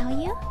me to tell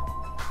you?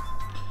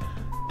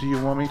 Do you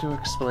want me to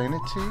explain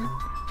it to you?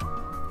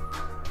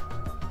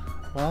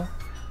 Well,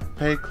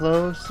 pay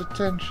close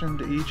attention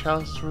to each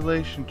house's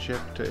relationship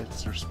to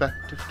its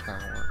respective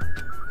tower.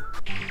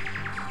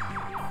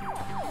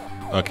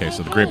 Okay,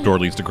 so the grape door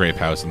leads to grape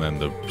house, and then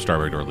the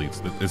strawberry door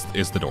leads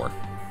is the door.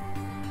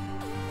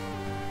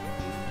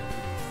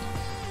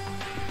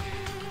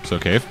 So,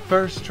 Cave?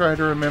 First, try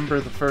to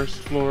remember the first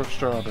floor of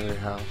Strawberry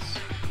House.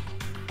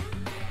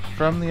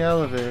 From the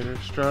elevator,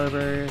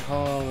 Strawberry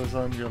Hall is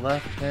on your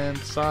left-hand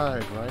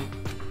side, right?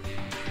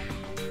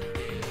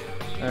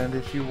 And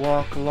if you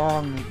walk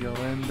along it, you'll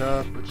end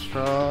up at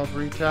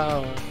Strawberry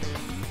Tower.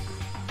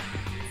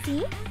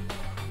 See?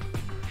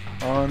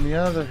 On the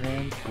other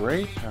hand,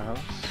 Grape House.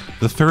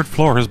 The third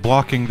floor is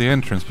blocking the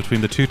entrance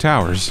between the two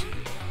towers.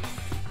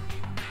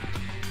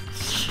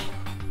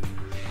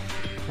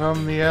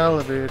 From the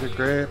elevator,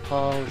 Grape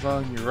Hall is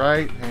on your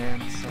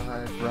right-hand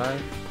side,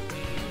 right?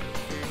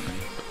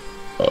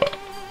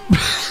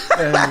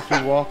 And if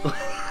you walk...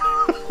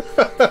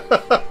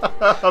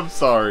 I'm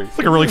sorry. It's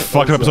like a really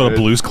fucked up episode of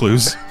Blue's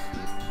Clues.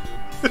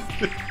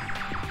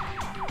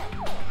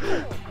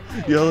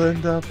 You'll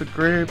end up at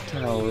Grape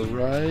Tower,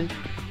 right?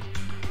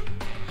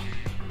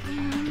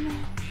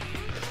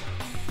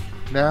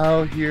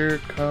 Now here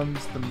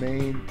comes the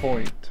main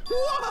point.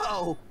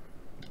 Whoa!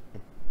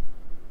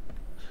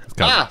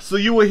 Ah, so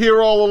you were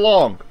here all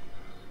along.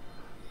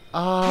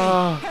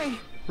 Ah, Hey,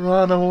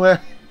 run away.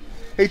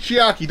 Hey,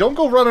 Chiaki, don't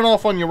go running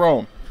off on your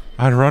own.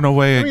 I'd run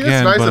away I mean, again,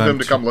 it's nice but of I'm him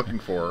to come looking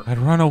for her. I'd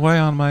run away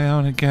on my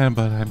own again,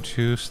 but I'm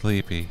too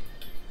sleepy.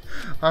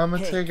 I'm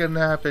gonna take a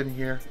nap in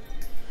here.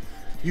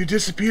 You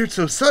disappeared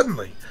so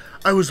suddenly.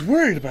 I was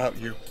worried about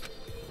you.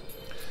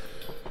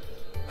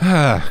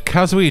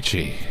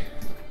 Kazuichi.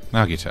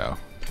 Nagito.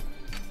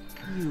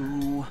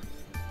 you.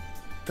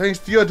 Thanks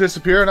to your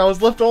disappearing, I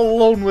was left all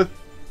alone with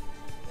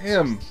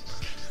him.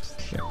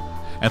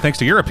 And thanks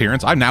to your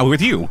appearance, I'm now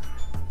with you.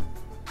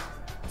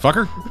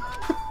 Fucker.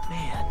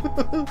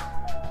 Man.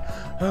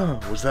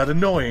 Was that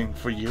annoying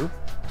for you?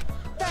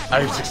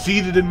 I've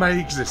succeeded in my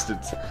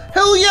existence.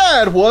 Hell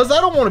yeah, it was. I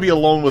don't want to be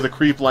alone with a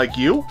creep like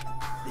you.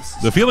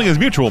 The feeling is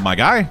mutual, my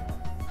guy.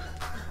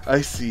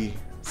 I see.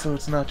 So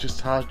it's not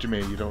just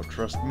Hajime you don't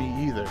trust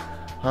me either.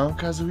 Huh,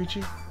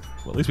 Kazuichi?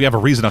 Well, at least we have a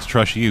reason not to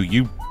trust you.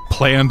 You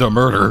planned a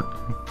murder.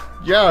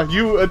 Yeah,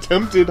 you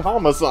attempted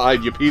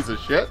homicide, you piece of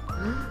shit.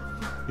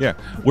 Yeah.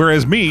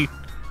 Whereas me,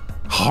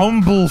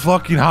 humble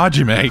fucking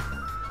Hajime.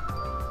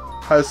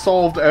 Has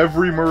solved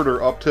every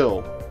murder up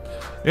till.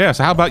 Yeah,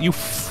 so how about you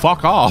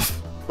fuck off?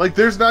 Like,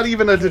 there's not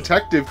even a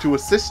detective to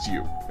assist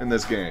you in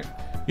this game.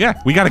 Yeah,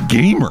 we got a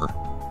gamer.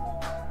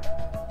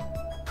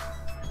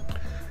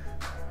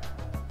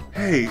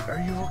 Hey, are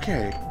you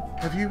okay?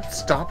 Have you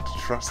stopped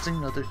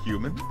trusting other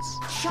humans?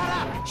 Shut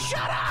up!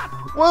 Shut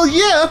up! Well,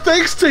 yeah,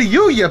 thanks to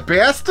you, you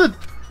bastard!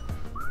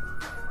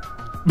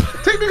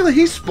 Technically,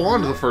 he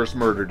spawned the first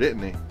murder,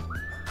 didn't he?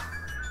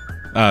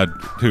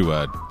 Who,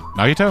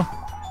 Nagito?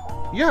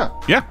 Yeah.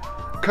 Yeah.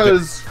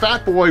 Because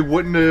Fat Boy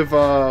wouldn't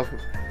have,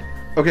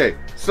 Okay,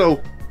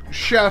 so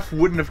Chef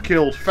wouldn't have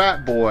killed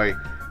Fat Boy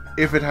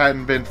if it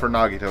hadn't been for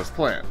Nagito's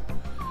plan.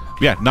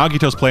 Yeah,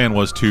 Nagito's plan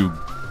was to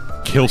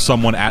kill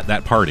someone at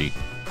that party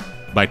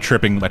by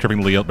tripping like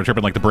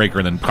the breaker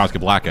and then causing a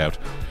blackout.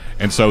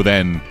 And so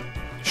then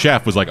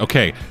Chef was like,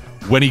 okay,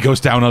 when he goes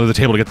down under the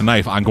table to get the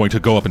knife, I'm going to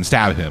go up and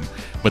stab him.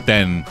 But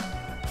then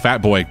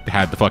Fat Boy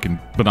had the fucking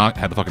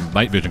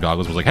night vision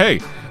goggles, was like, hey,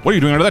 what are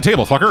you doing under that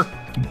table, fucker?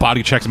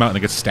 Body checks him out and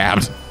then gets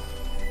stabbed.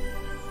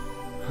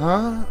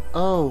 Huh?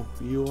 Oh,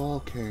 you all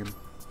came.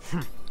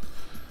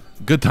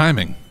 Good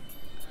timing.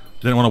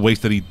 Didn't want to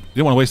waste any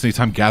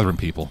time gathering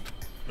people.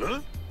 Huh?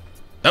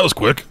 That was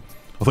quick.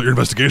 I thought your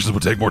investigations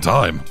would take more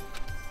time.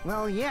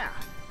 Well, yeah.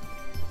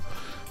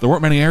 There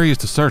weren't many areas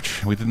to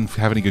search. We didn't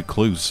have any good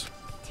clues.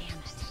 Damn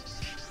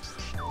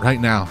it.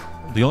 Right now,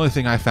 the only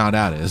thing I found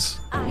out is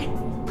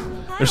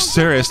there's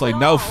seriously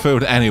no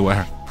food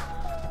anywhere.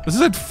 This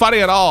isn't funny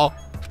at all.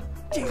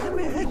 Damn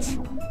it!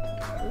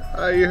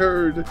 I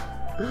heard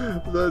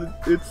that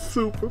it's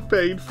super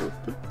painful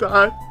to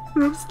die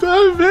from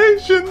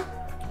starvation.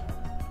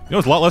 You know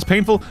what's a lot less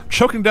painful?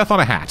 Choking to death on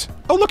a hat.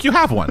 Oh, look, you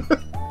have one.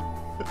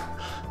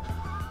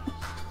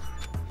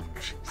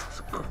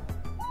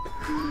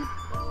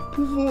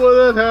 Before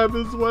that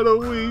happens, why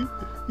don't we,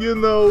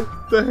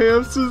 the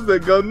hamsters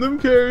that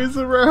Gundam carries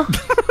around?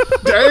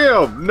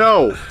 Damn,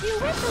 no. You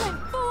whistling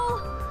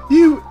fool!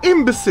 You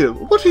imbecile.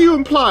 What are you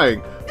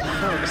implying?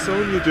 Fuck,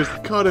 Sonya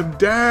just cut him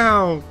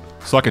down.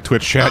 Suck a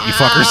Twitch chat, you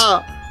fuckers.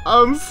 Ah,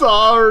 I'm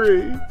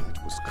sorry.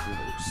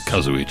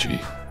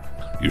 Kazuichi,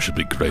 you should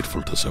be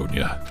grateful to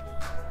Sonya.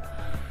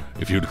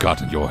 If you'd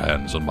gotten your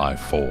hands on my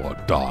 4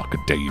 dark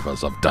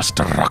devas of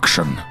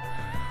destruction,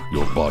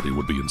 your body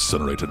would be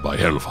incinerated by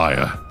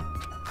hellfire.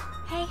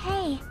 Hey,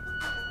 hey.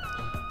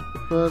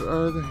 But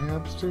are the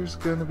hamsters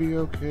gonna be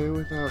okay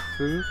without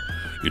food?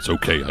 It's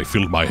okay, I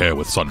filled my hair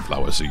with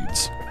sunflower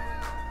seeds.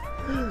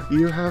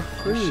 You have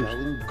I food. shall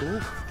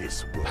engulf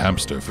this world.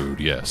 Hamster food,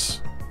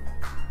 yes.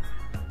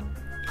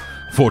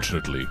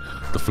 Fortunately,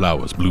 the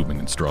flowers blooming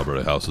in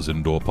Strawberry House's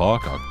indoor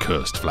park are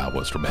cursed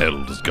flowers from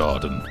Hell's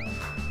Garden.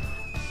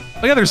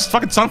 Oh yeah, there's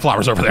fucking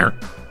sunflowers over there.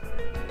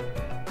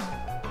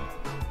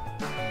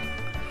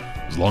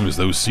 As long as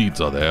those seeds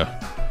are there,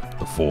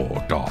 the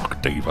 4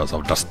 dark devas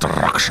of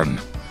destruction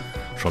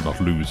shall not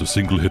lose a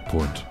single hit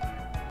point.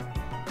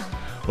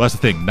 Well, that's the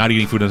thing. Not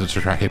eating food doesn't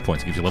subtract hit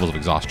points. It gives you levels of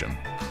exhaustion.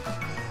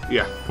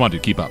 Yeah. Come on,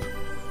 dude. Keep up.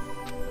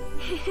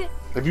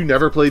 Have you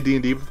never played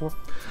D&D before?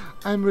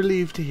 I'm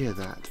relieved to hear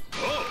that.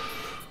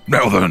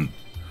 Now then,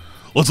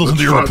 let's listen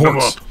to your round them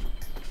reports up.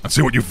 and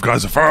see what you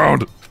guys have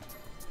found.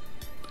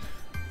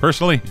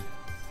 Personally,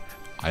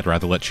 I'd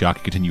rather let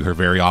Chiaki continue her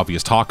very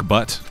obvious talk,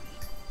 but...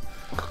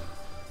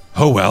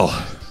 oh well.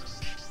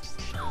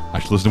 I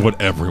should listen to what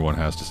everyone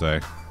has to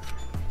say.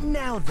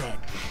 Now then.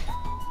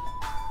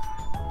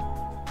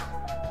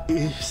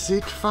 Is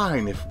it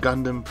fine if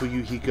Gundam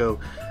Fuyuhiko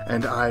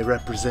and I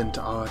represent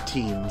our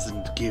teams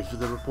and give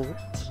the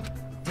reports?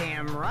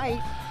 Damn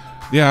right.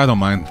 Yeah, I don't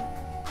mind.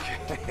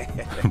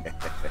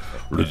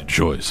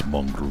 Rejoice,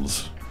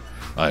 mongrels.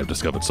 I have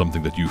discovered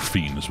something that you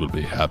fiends will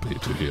be happy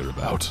to hear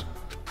about.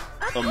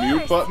 A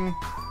mute button?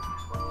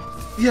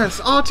 Yes,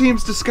 our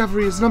team's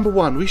discovery is number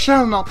 1. We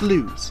shall not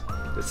lose.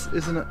 This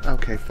isn't it?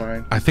 Okay,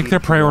 fine. I think their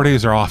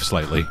priorities are off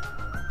slightly.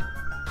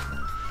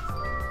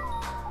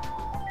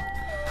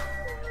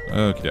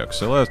 Okie doke,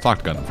 so let's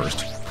talk to Gundam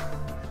first.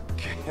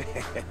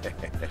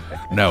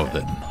 Now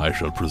then, I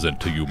shall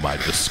present to you my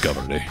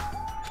discovery.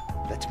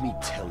 Let me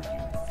tell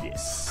you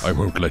this. I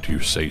won't let you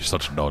say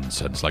such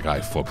nonsense like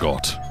I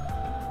forgot.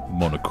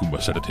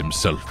 Monokuma said it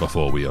himself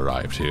before we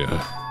arrived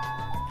here.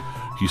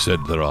 He said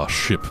there are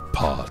ship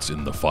parts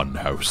in the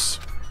funhouse.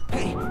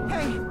 Hey,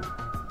 hey.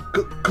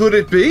 Could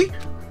it be?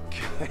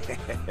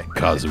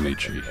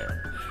 Kazuichi,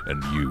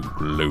 and you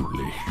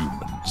lowly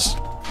humans.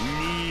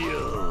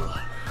 Kneel.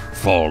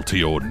 Fall to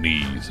your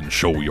knees and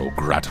show your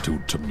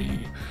gratitude to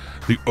me,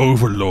 the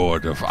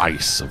overlord of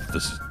ice of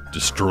this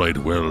destroyed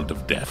world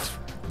of death.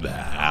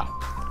 Blah.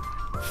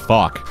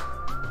 Fuck.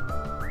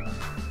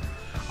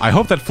 I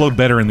hope that flowed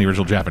better in the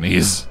original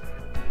Japanese.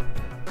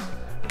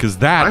 Because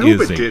that I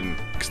hope it didn't.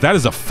 Because that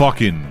is a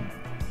fucking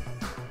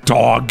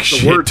dog The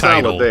shit word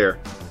title. salad there.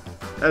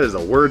 That is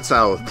a word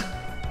salad.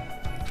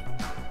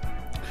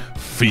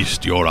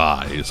 Feast your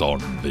eyes on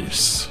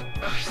this.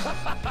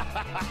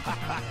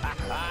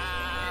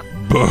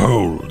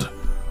 Behold,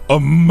 a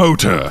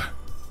motor.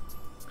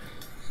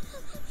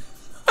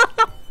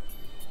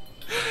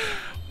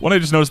 When I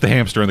just noticed the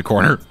hamster in the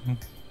corner.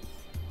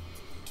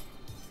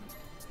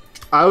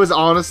 I was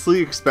honestly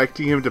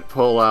expecting him to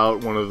pull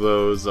out one of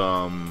those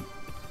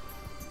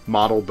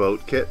model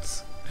boat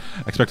kits.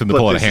 I expected him to But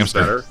pull out a this is hamster.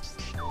 better.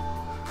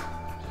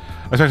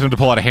 I expected him to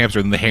pull out a hamster,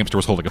 and the hamster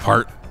was holding a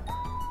part.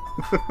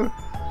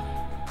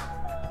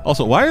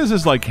 Also, why is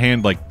his like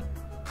hand like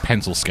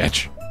pencil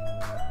sketch?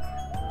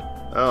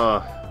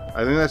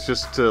 I think that's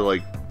just to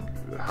like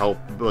help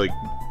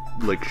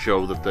like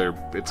show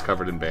that it's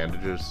covered in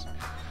bandages.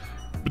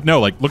 But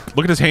no, like look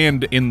at his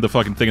hand in the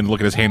fucking thing, and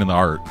look at his hand in the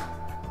art.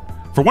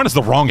 For one, it's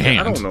the wrong hand.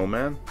 I don't know,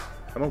 man.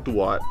 I don't do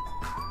what.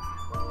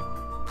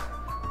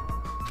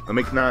 I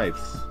make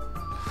knives.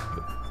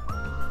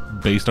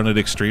 Based on an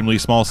extremely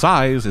small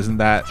size, isn't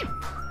that?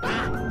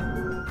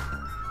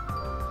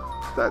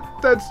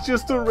 That's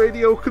just a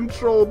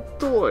radio-controlled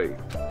toy.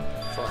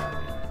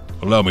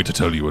 Allow me to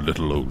tell you a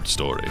little old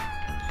story.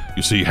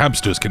 You see,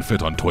 hamsters can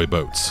fit on toy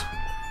boats.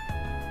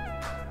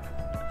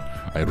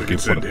 I will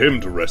give him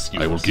to rescue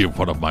I will us. give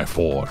one of my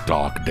 4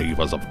 dark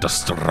devas of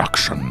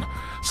destruction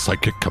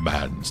psychic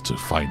commands to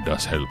find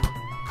us help.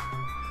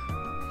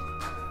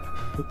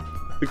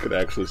 I could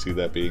actually see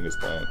that being his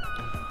plan.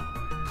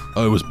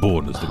 I was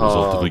born as the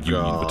result of Oh, a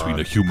union God. between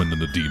a human and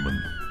a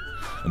demon,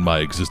 and my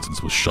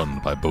existence was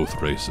shunned by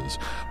both races.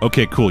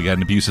 Okay, cool. You had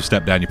an abusive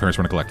stepdad, your parents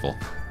were neglectful.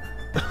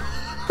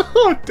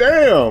 Oh,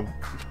 damn!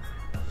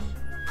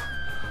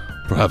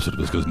 Perhaps it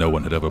was because no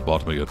one had ever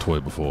bought me a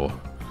toy before,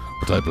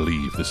 but I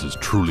believe this is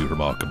truly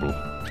remarkable.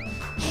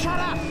 Shut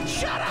up!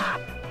 Shut up!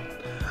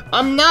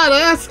 I'm not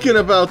asking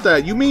about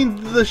that. You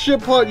mean the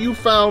ship part you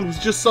found was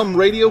just some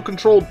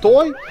radio-controlled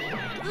toy?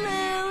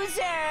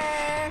 Loser!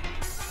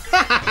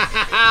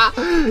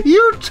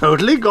 You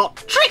totally got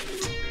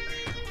tricked!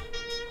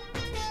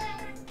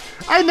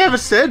 I never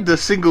said a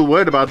single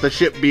word about the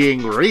ship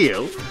being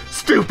real.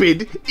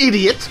 Stupid,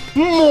 idiot,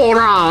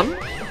 moron!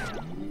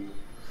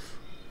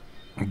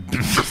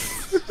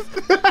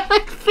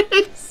 That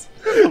face!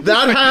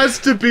 That has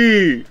to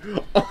be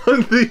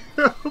on the...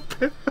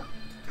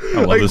 I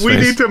love like, this we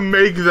face. need to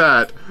make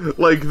that,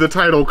 like, the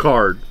title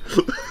card.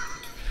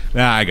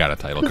 Nah, I got a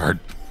title card.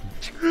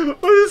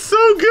 It's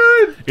so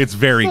good! It's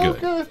very So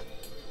good.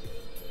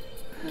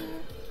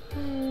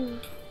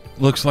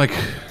 Looks like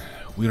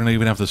we don't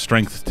even have the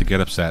strength to get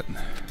upset.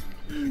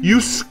 You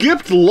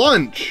skipped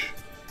lunch!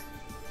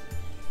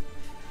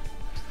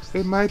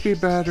 It might be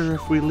better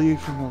if we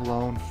leave him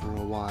alone for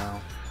a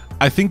while.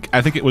 I think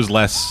it was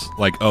less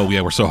like, oh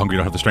yeah, we're so hungry, we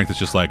don't have the strength. It's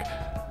just like,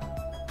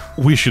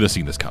 we should have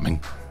seen this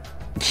coming.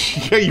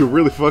 Yeah, you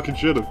really fucking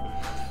should have.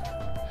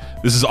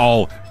 This is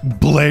all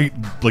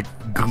blindingly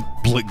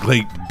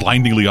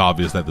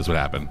obvious that this would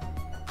happen.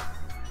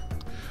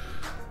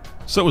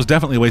 So it was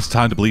definitely a waste of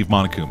time to believe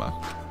Monokuma.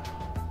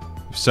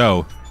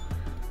 So,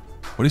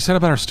 what he said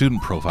about our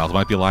student profiles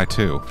might be a lie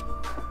too.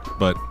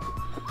 But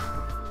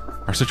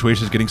our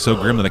situation is getting so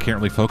grim that I can't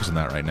really focus on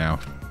that right now.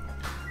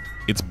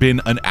 It's been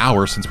an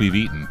hour since we've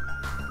eaten.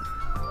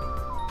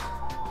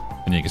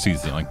 And you can see the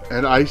ceiling.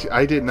 And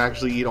I didn't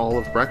actually eat all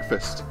of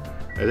breakfast.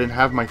 I didn't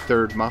have my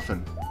third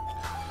muffin.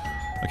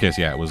 Okay,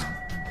 so yeah, it was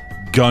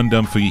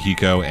Gundam,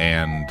 Fuyuhiko,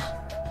 and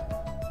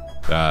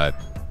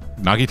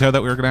Nagito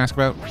that we were going to ask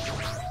about?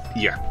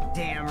 Yeah.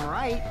 Damn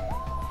right.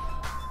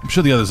 I'm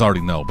sure the others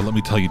already know, but let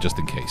me tell you just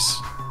in case.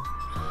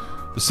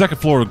 The second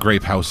floor of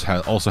Grape House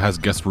also has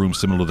guest rooms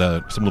similar to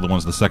the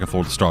ones on the second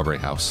floor of the Strawberry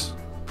House.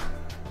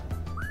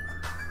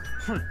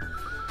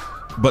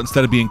 But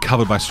instead of being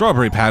covered by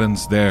strawberry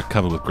patterns, they're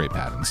covered with grape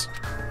patterns.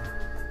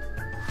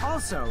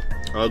 Also,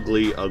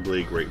 Ugly,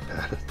 ugly grape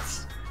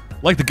patterns.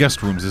 Like the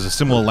guest rooms, there's a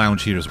similar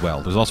lounge here as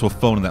well. There's also a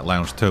phone in that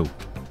lounge too.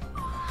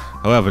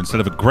 However, instead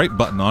of a grape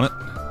button on it,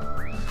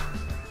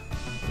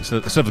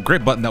 instead of the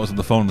grape button that was on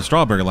the phone in the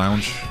Strawberry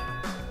Lounge,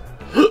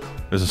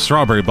 there's a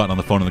strawberry button on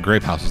the phone in the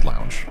Grape House's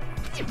lounge.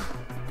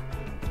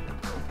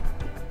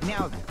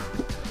 now then.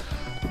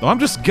 Though I'm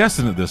just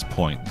guessing at this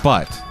point,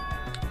 but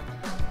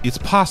it's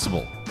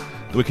possible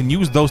that we can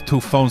use those two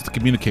phones to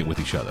communicate with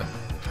each other.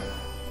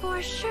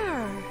 For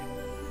sure.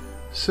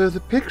 So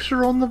the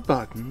picture on the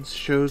buttons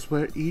shows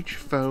where each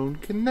phone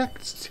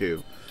connects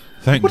to.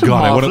 Thank What a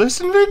God, marvelous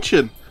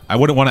invention! I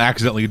wouldn't want to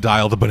accidentally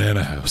dial the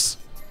Banana House.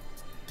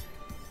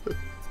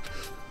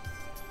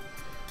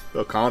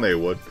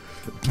 Akane would.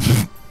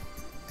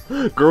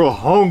 Girl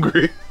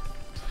hungry.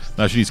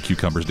 No, she eats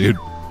cucumbers, dude.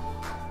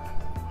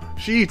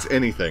 She eats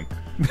anything.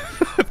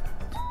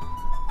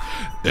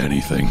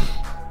 Anything.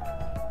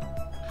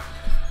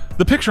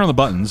 The picture on the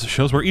buttons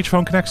shows where each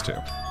phone connects to.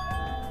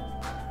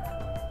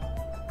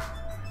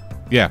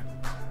 Yeah.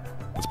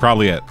 That's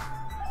probably it.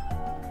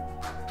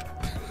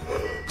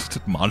 Just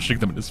admonishing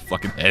them in his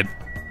fucking head.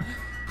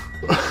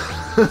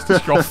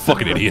 You're all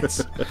fucking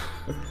idiots.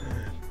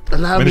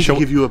 Allow me to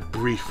give you a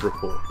brief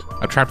report.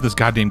 I'm trapped in this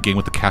goddamn game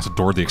with the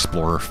Cazador the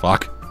Explorer.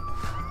 Fuck.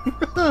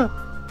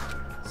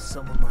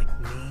 Someone like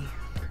me.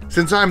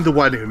 Since I'm the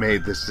one who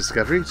made this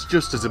discovery, it's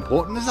just as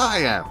important as I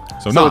am.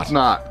 So it's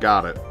not.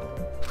 Got it.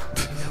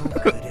 No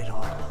good at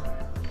all.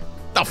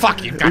 Oh,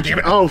 fuck you,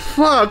 goddammit. Oh,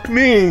 fuck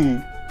me!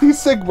 He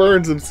sick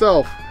burns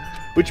himself.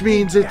 Which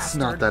means it's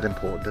not that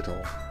important at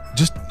all.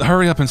 Just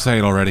hurry up and say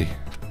it already.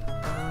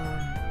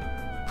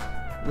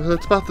 Well,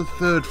 it's about the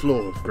third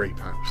floor of Grape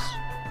House.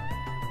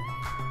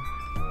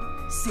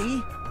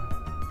 See?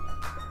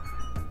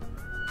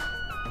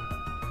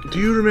 Do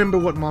you remember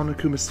what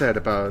Monokuma said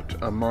about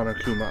a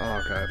Monokuma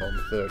archive on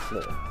the third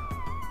floor?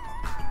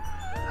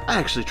 I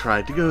actually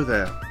tried to go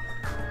there.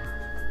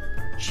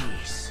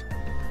 Jeez.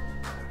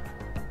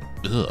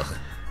 Ugh.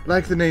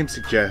 Like the name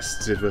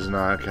suggests, it was an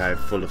archive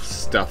full of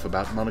stuff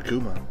about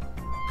Monokuma.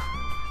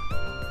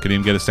 Couldn't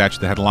even get a statue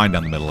that had a line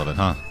down the middle of it,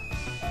 huh?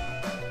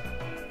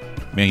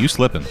 Man, you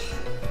slipping.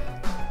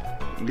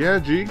 Yeah,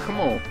 G, come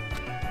on.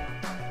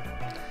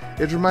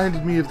 It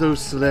reminded me of those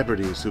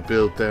celebrities who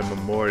built their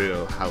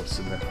memorial house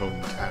in their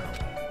hometown.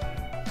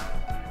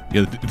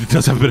 Yeah, it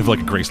does have a bit of like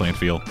a Graceland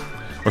feel.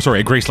 Or sorry,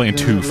 a Graceland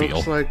 2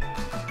 feel.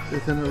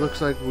 Then it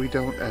looks like we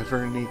don't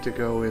ever need to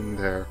go in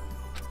there.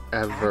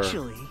 Ever.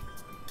 Actually,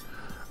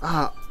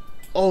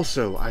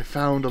 Also, I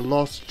found a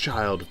lost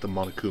child at the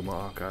Monokuma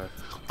archive.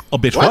 Oh,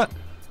 bitch, what?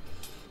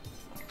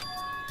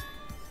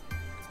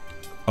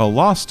 A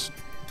lost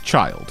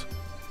child.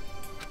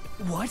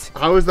 what?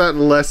 How is that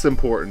less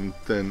important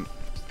than...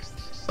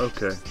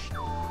 Okay.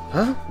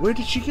 Huh? Where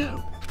did she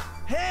go?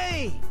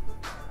 Hey!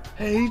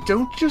 Hey,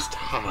 don't just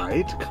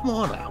hide. Come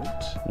on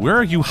out. Where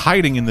are you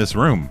hiding in this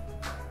room?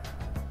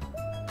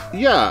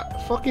 Yeah,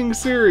 fucking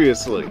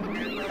seriously.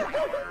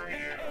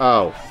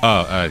 Oh.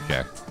 Oh,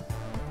 okay.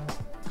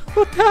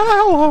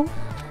 Hello.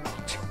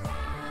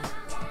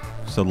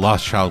 So the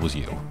lost child was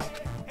you.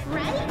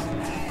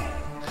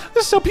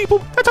 That's how people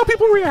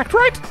react,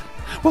 right?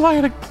 Well, I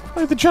had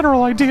the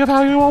general idea of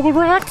how you all would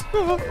react.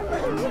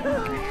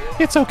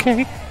 It's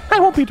okay. I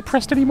won't be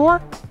depressed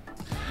anymore.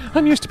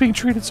 I'm used to being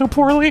treated so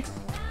poorly.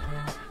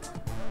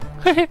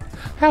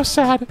 How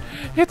sad.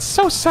 It's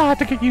so sad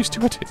to get used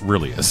to it. It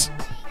really is.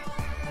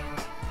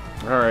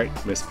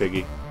 Alright, Miss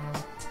Piggy.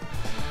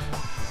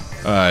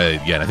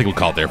 Yeah, I think we'll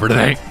call it there for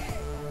today.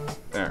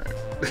 Alright.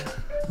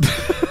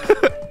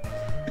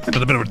 It's a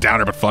bit of a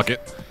downer, but fuck it.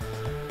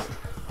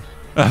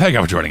 Thank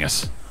you for joining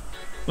us.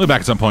 We'll be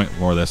back at some point with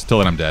more of this. Till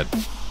then, I'm dead.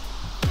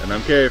 And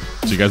I'm Cave.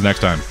 See you guys next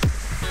time.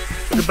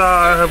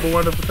 Goodbye, have a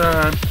wonderful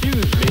time.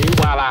 Excuse me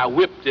while I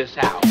whip this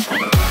out.